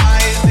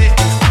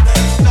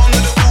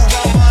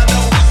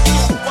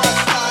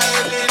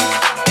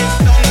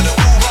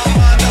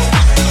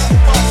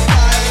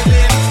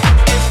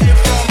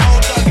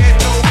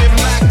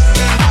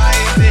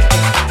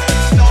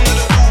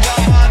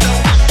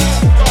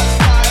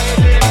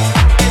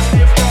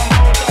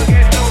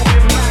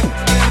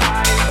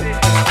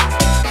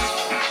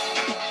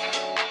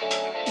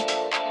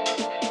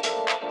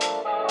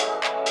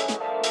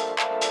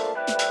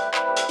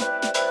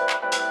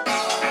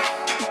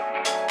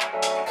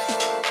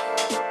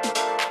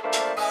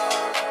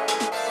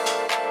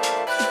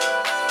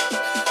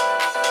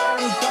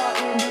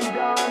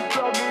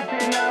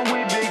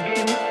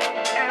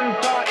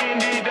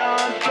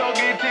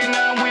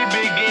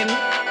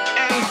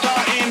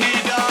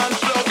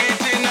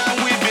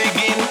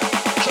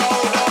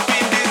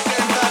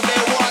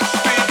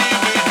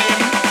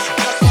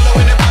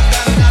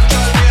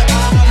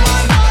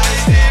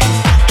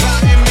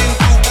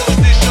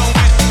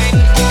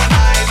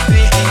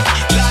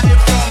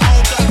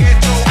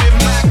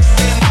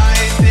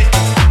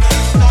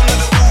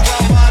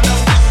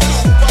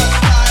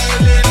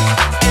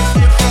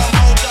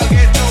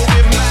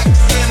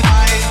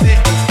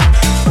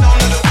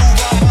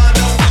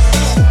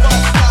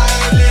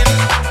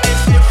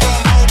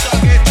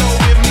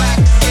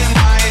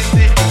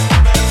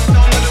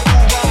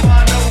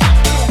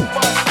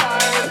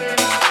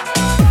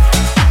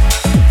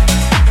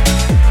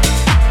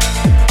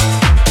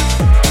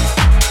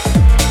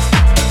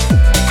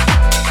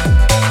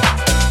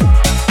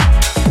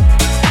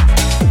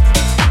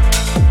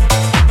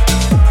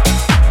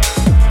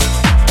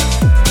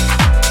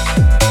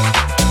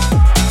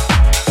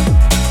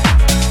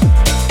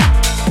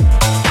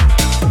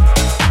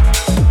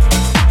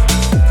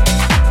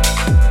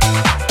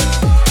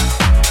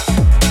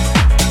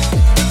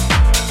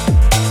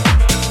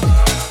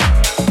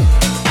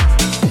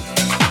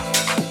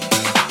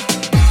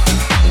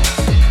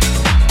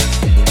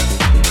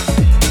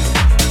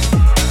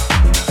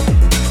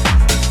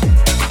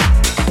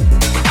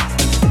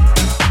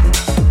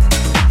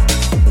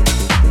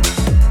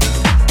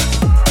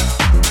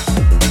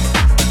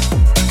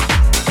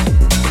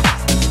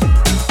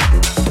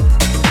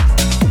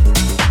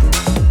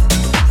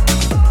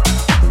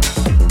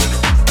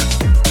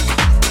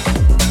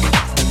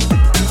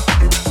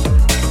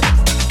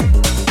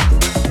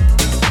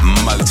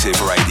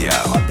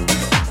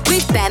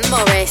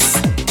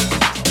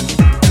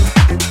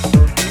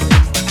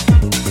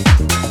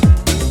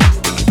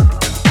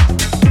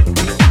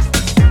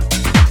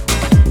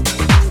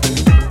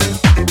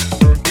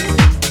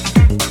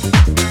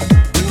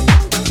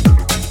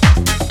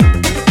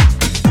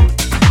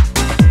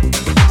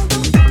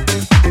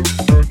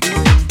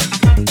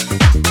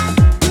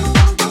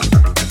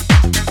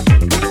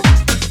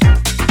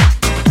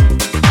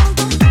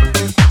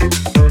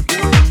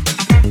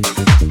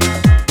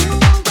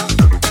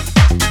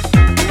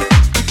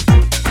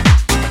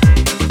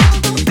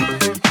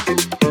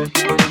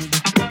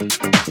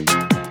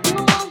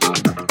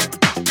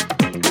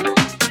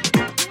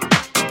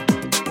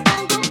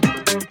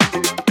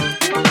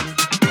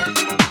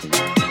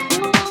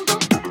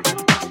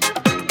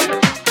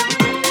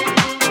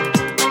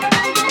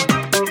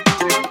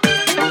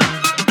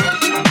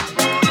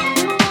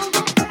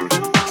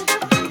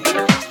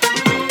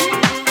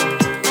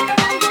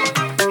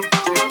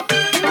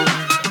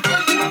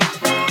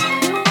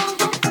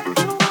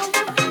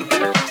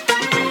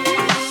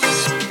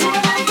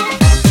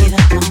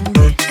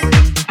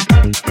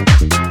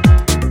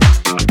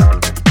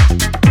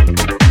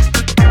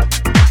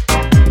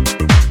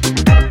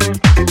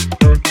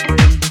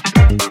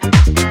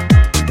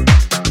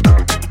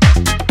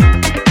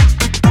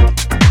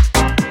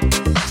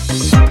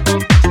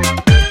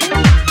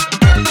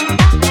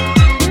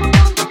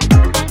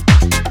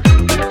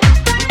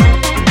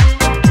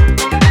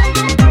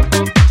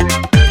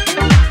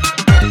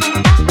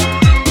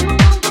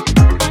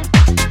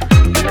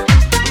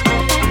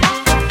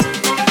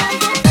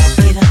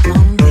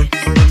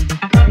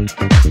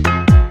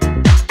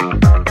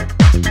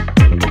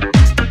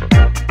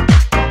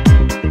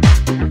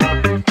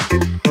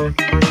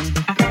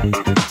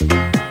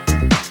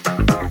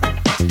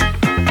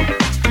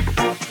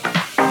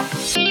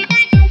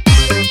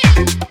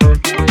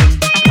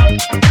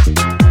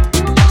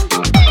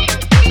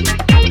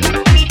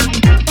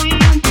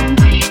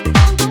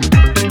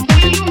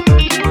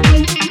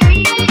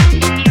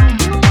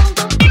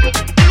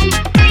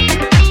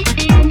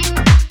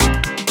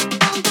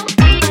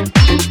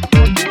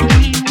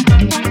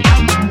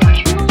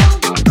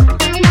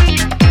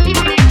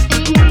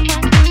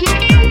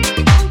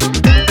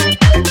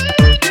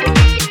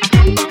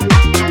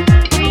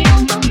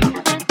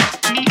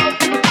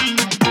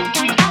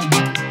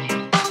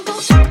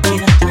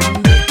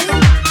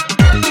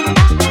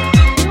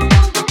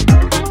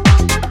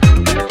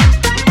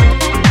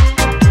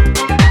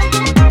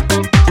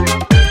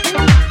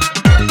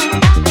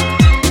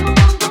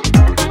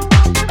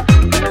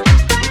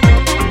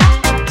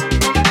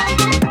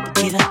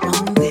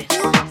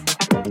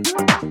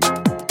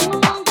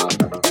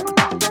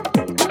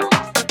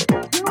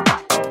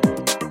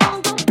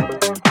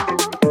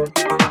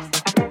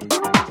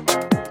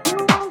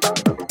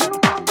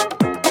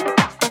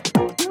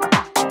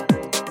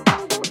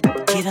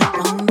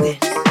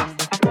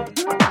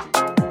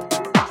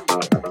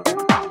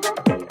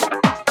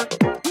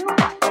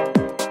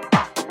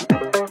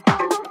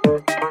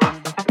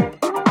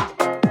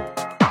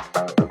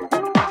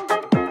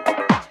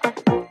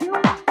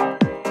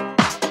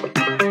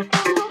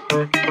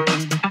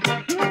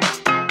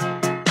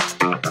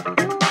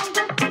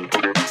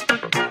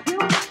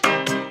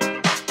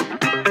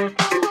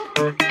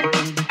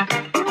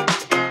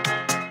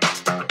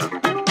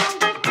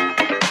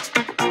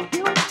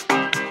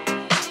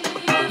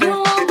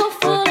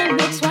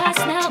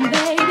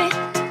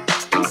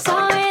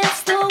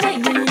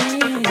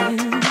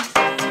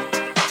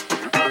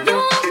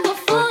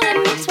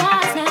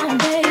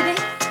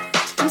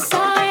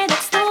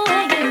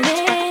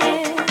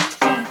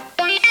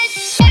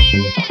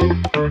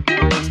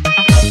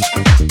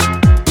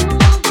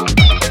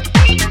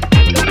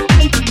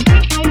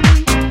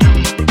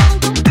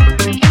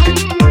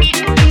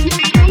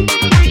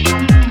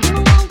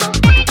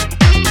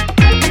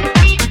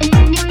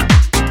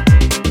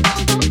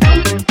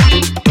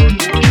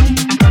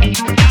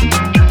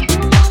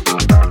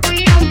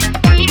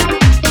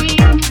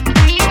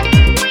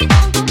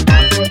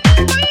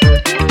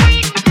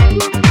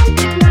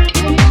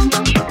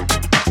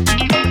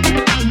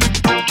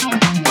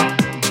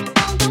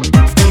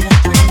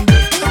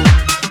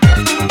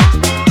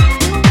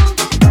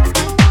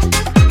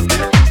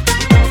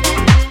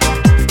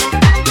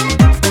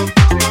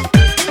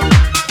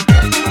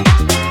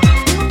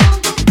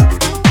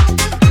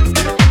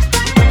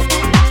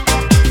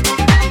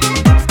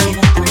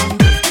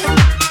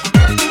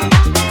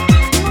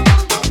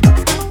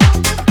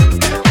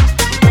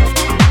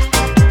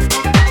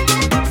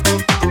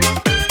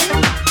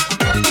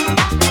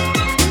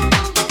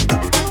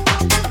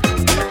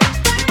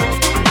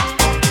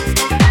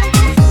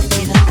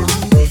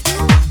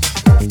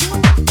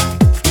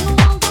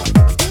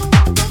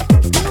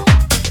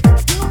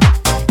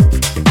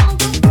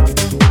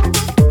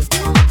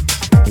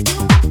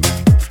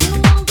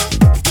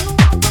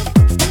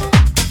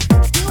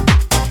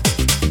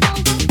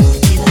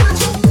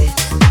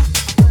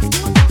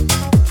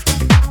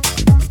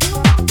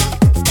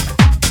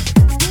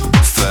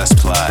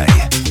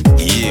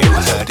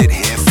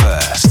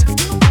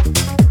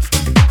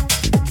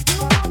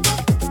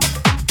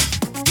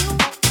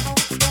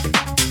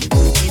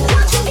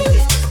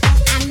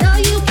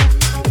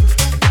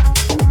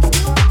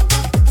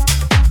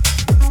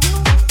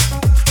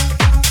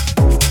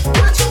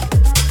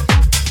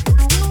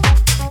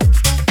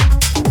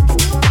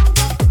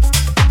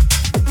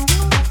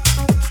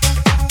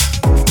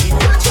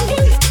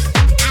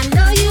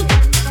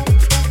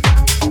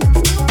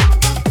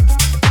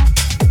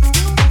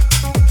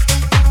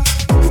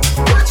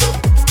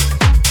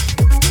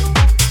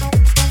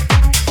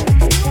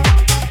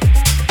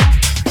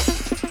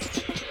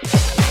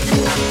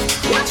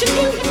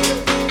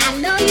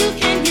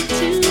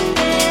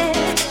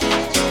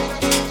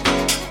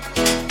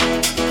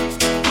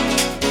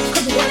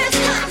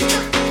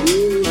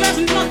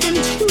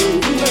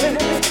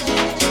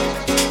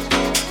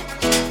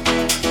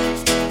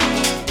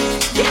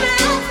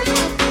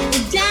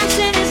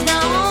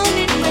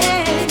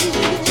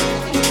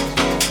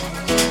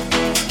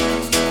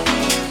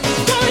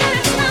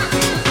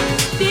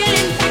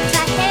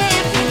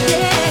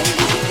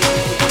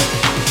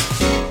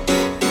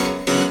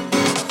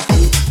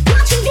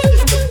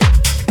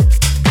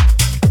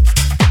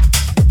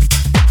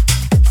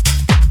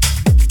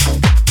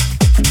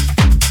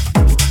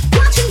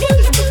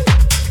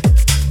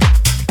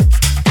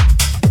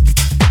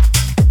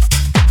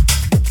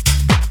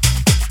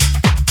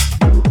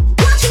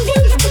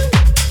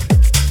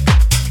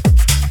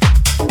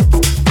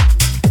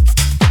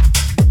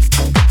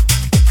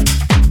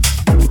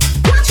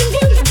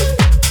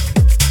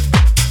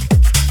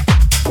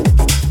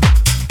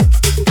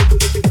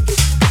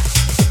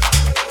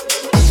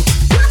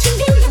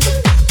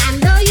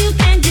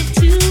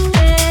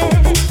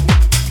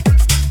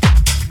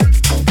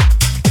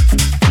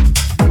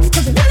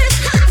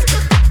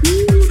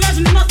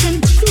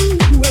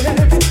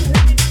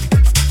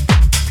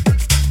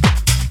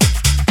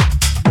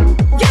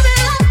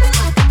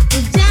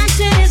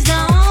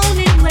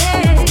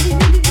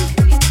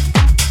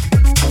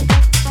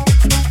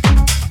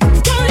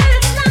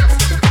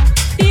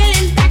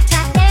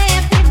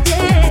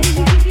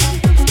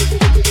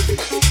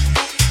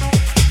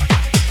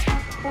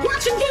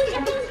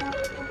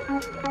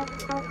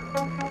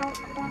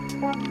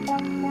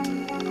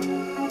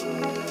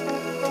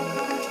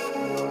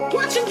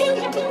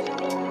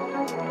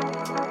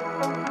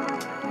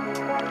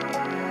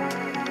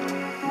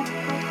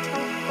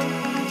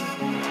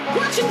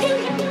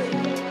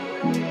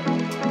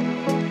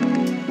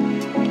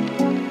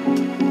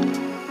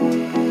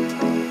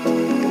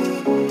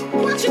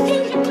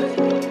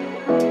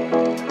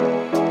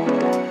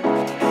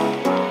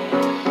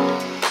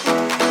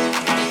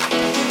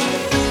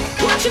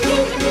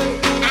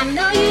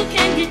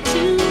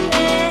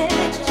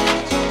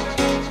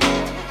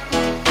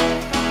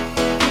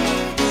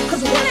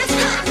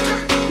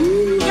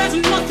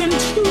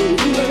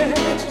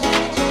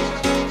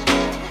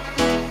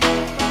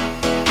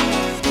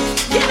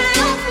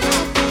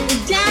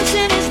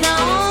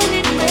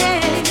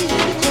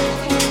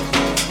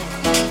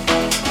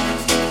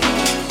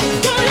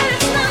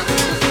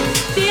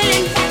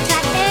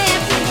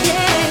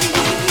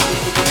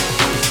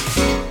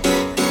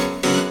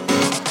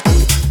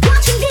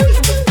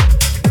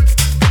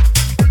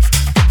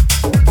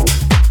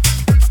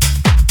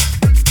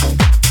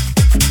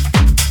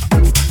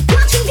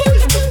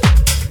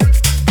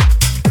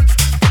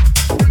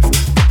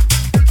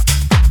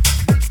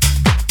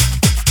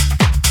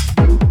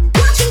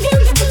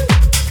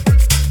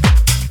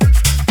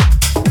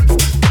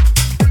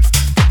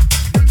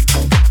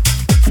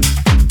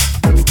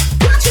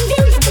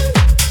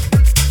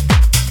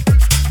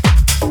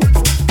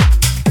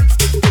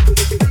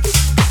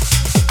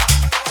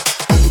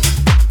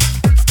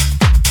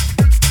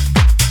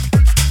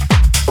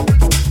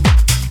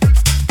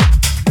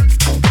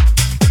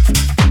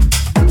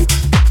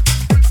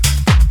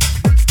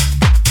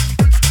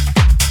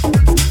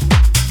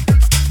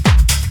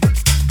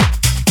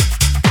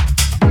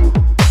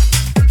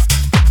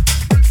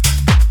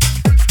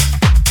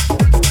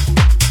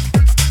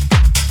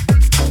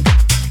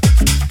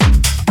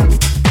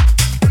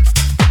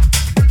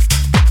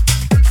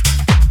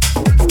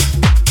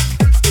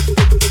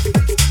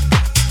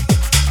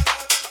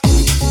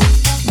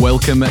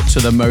 Welcome to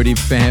the Motive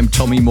fam,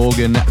 Tommy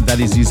Morgan. That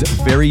is his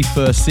very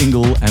first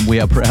single, and we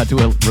are proud to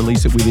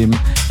release it with him.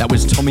 That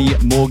was Tommy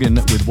Morgan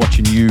with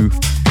Watching You.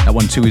 That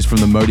one too is from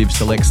the Motive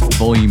Selects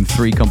Volume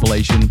 3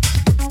 compilation.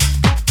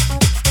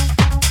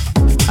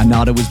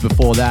 Anada was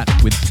before that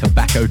with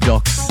Tobacco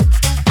Docs.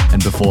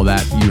 And before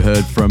that, you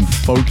heard from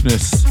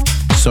Folkness,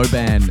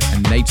 Soban,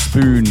 and Nate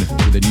Spoon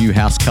with a new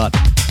house cut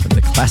of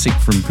the classic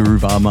from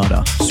Groove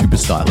Armada, Super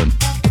Stylin'.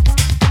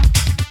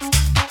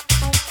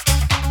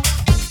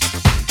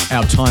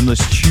 Our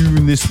timeless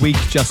tune this week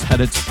just had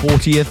its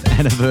 40th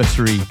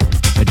anniversary.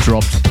 It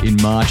dropped in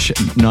March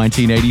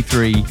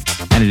 1983,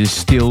 and it is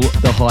still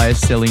the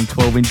highest selling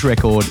 12-inch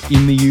record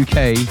in the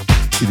UK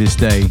to this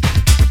day.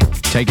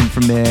 Taken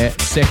from their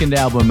second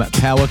album,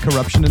 Power,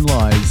 Corruption and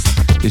Lies,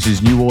 this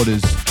is New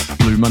Order's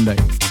Blue Monday.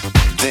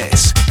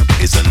 This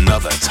is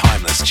another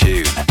timeless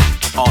tune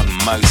on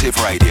Motive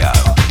Radio.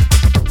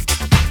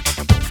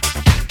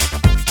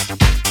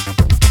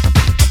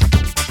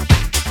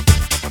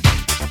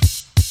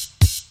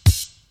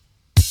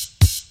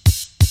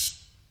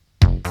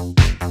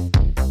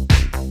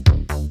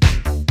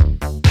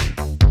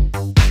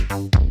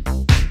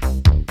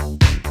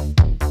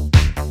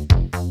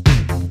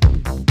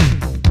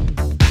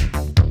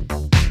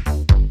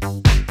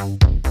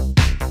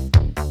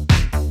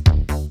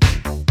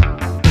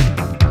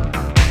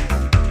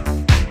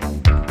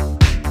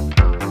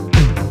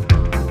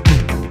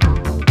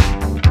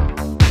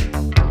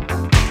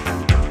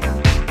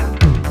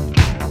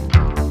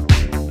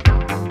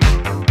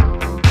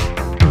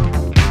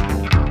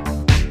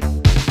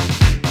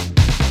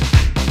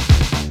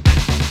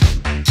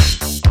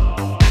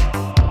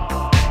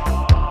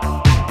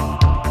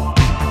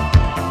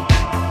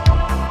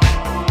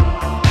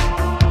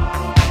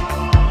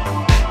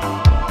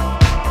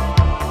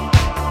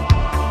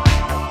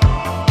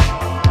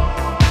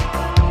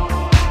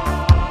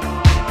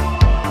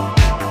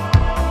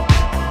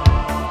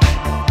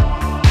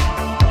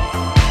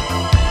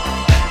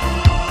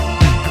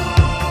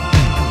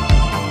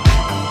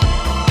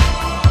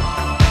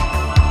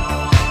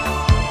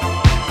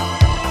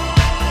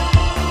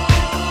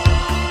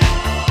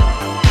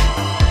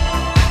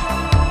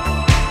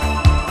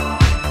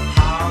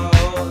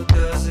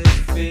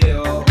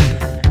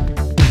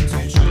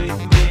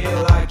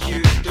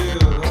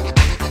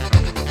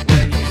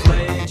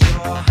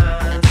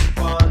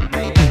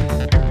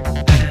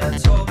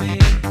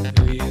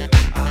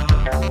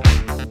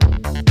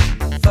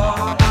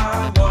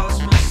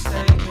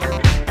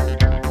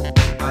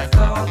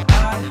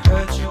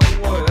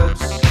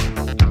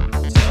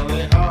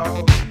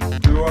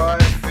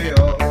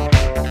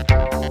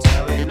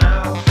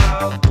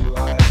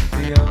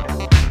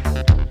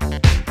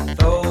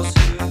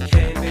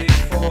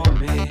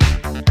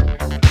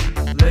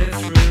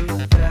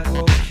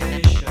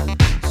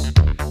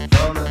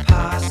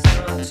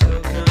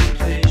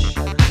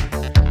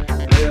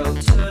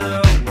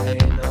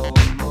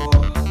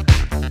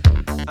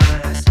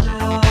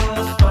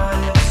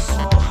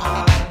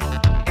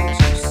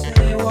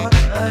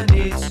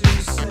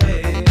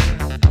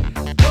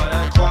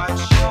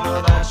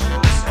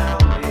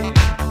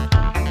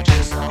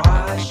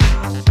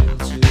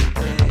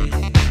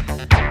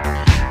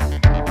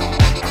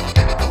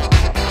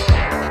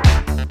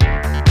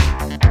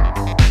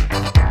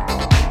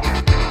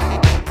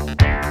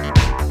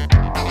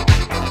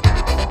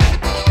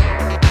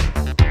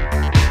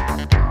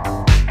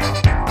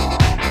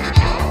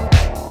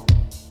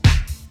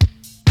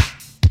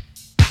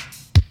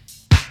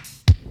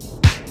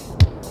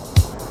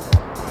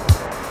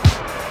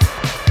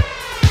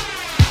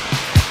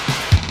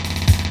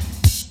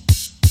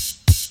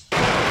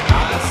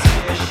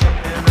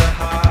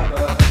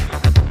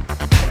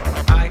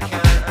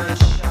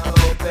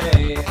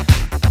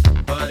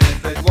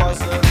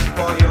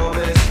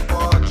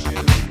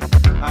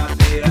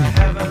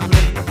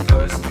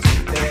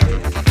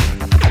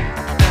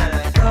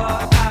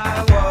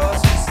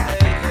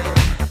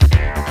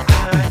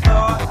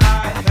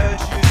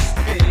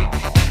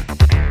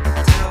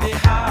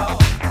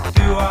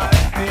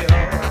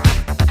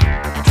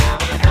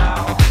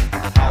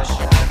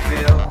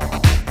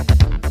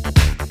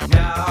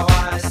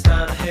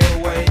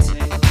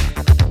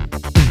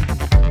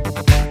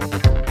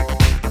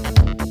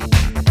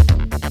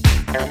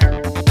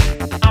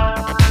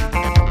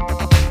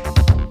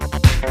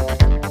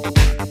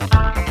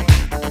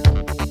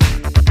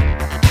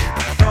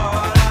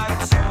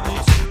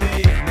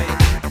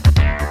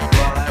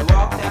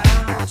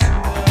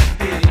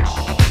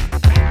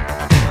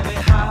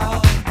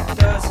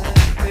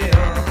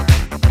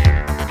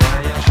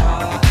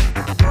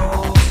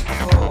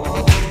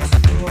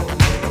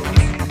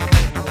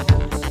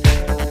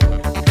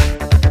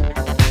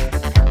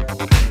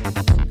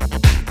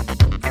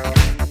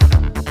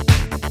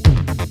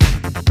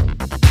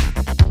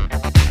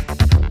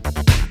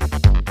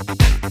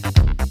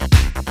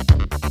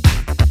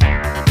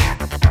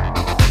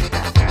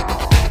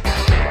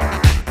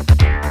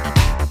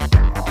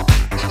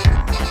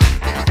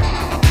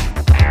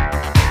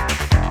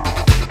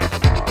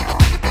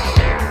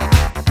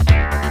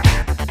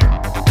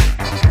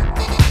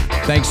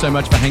 so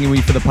much for hanging with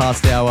me for the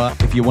past hour.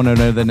 If you want to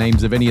know the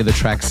names of any of the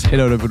tracks, head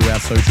over to our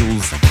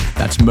socials.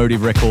 That's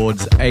Motive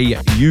Records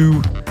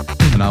AU.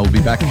 And I will be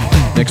back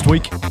next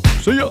week.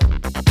 See ya.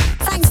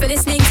 Thanks for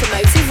listening to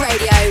Motive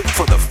Radio.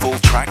 For the full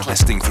track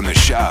listing from the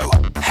show,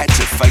 head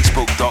to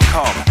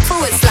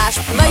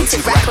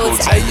facebook.com//Motive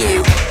Records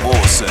AU.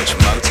 or search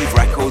Motive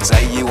Records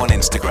AU on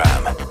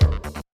Instagram.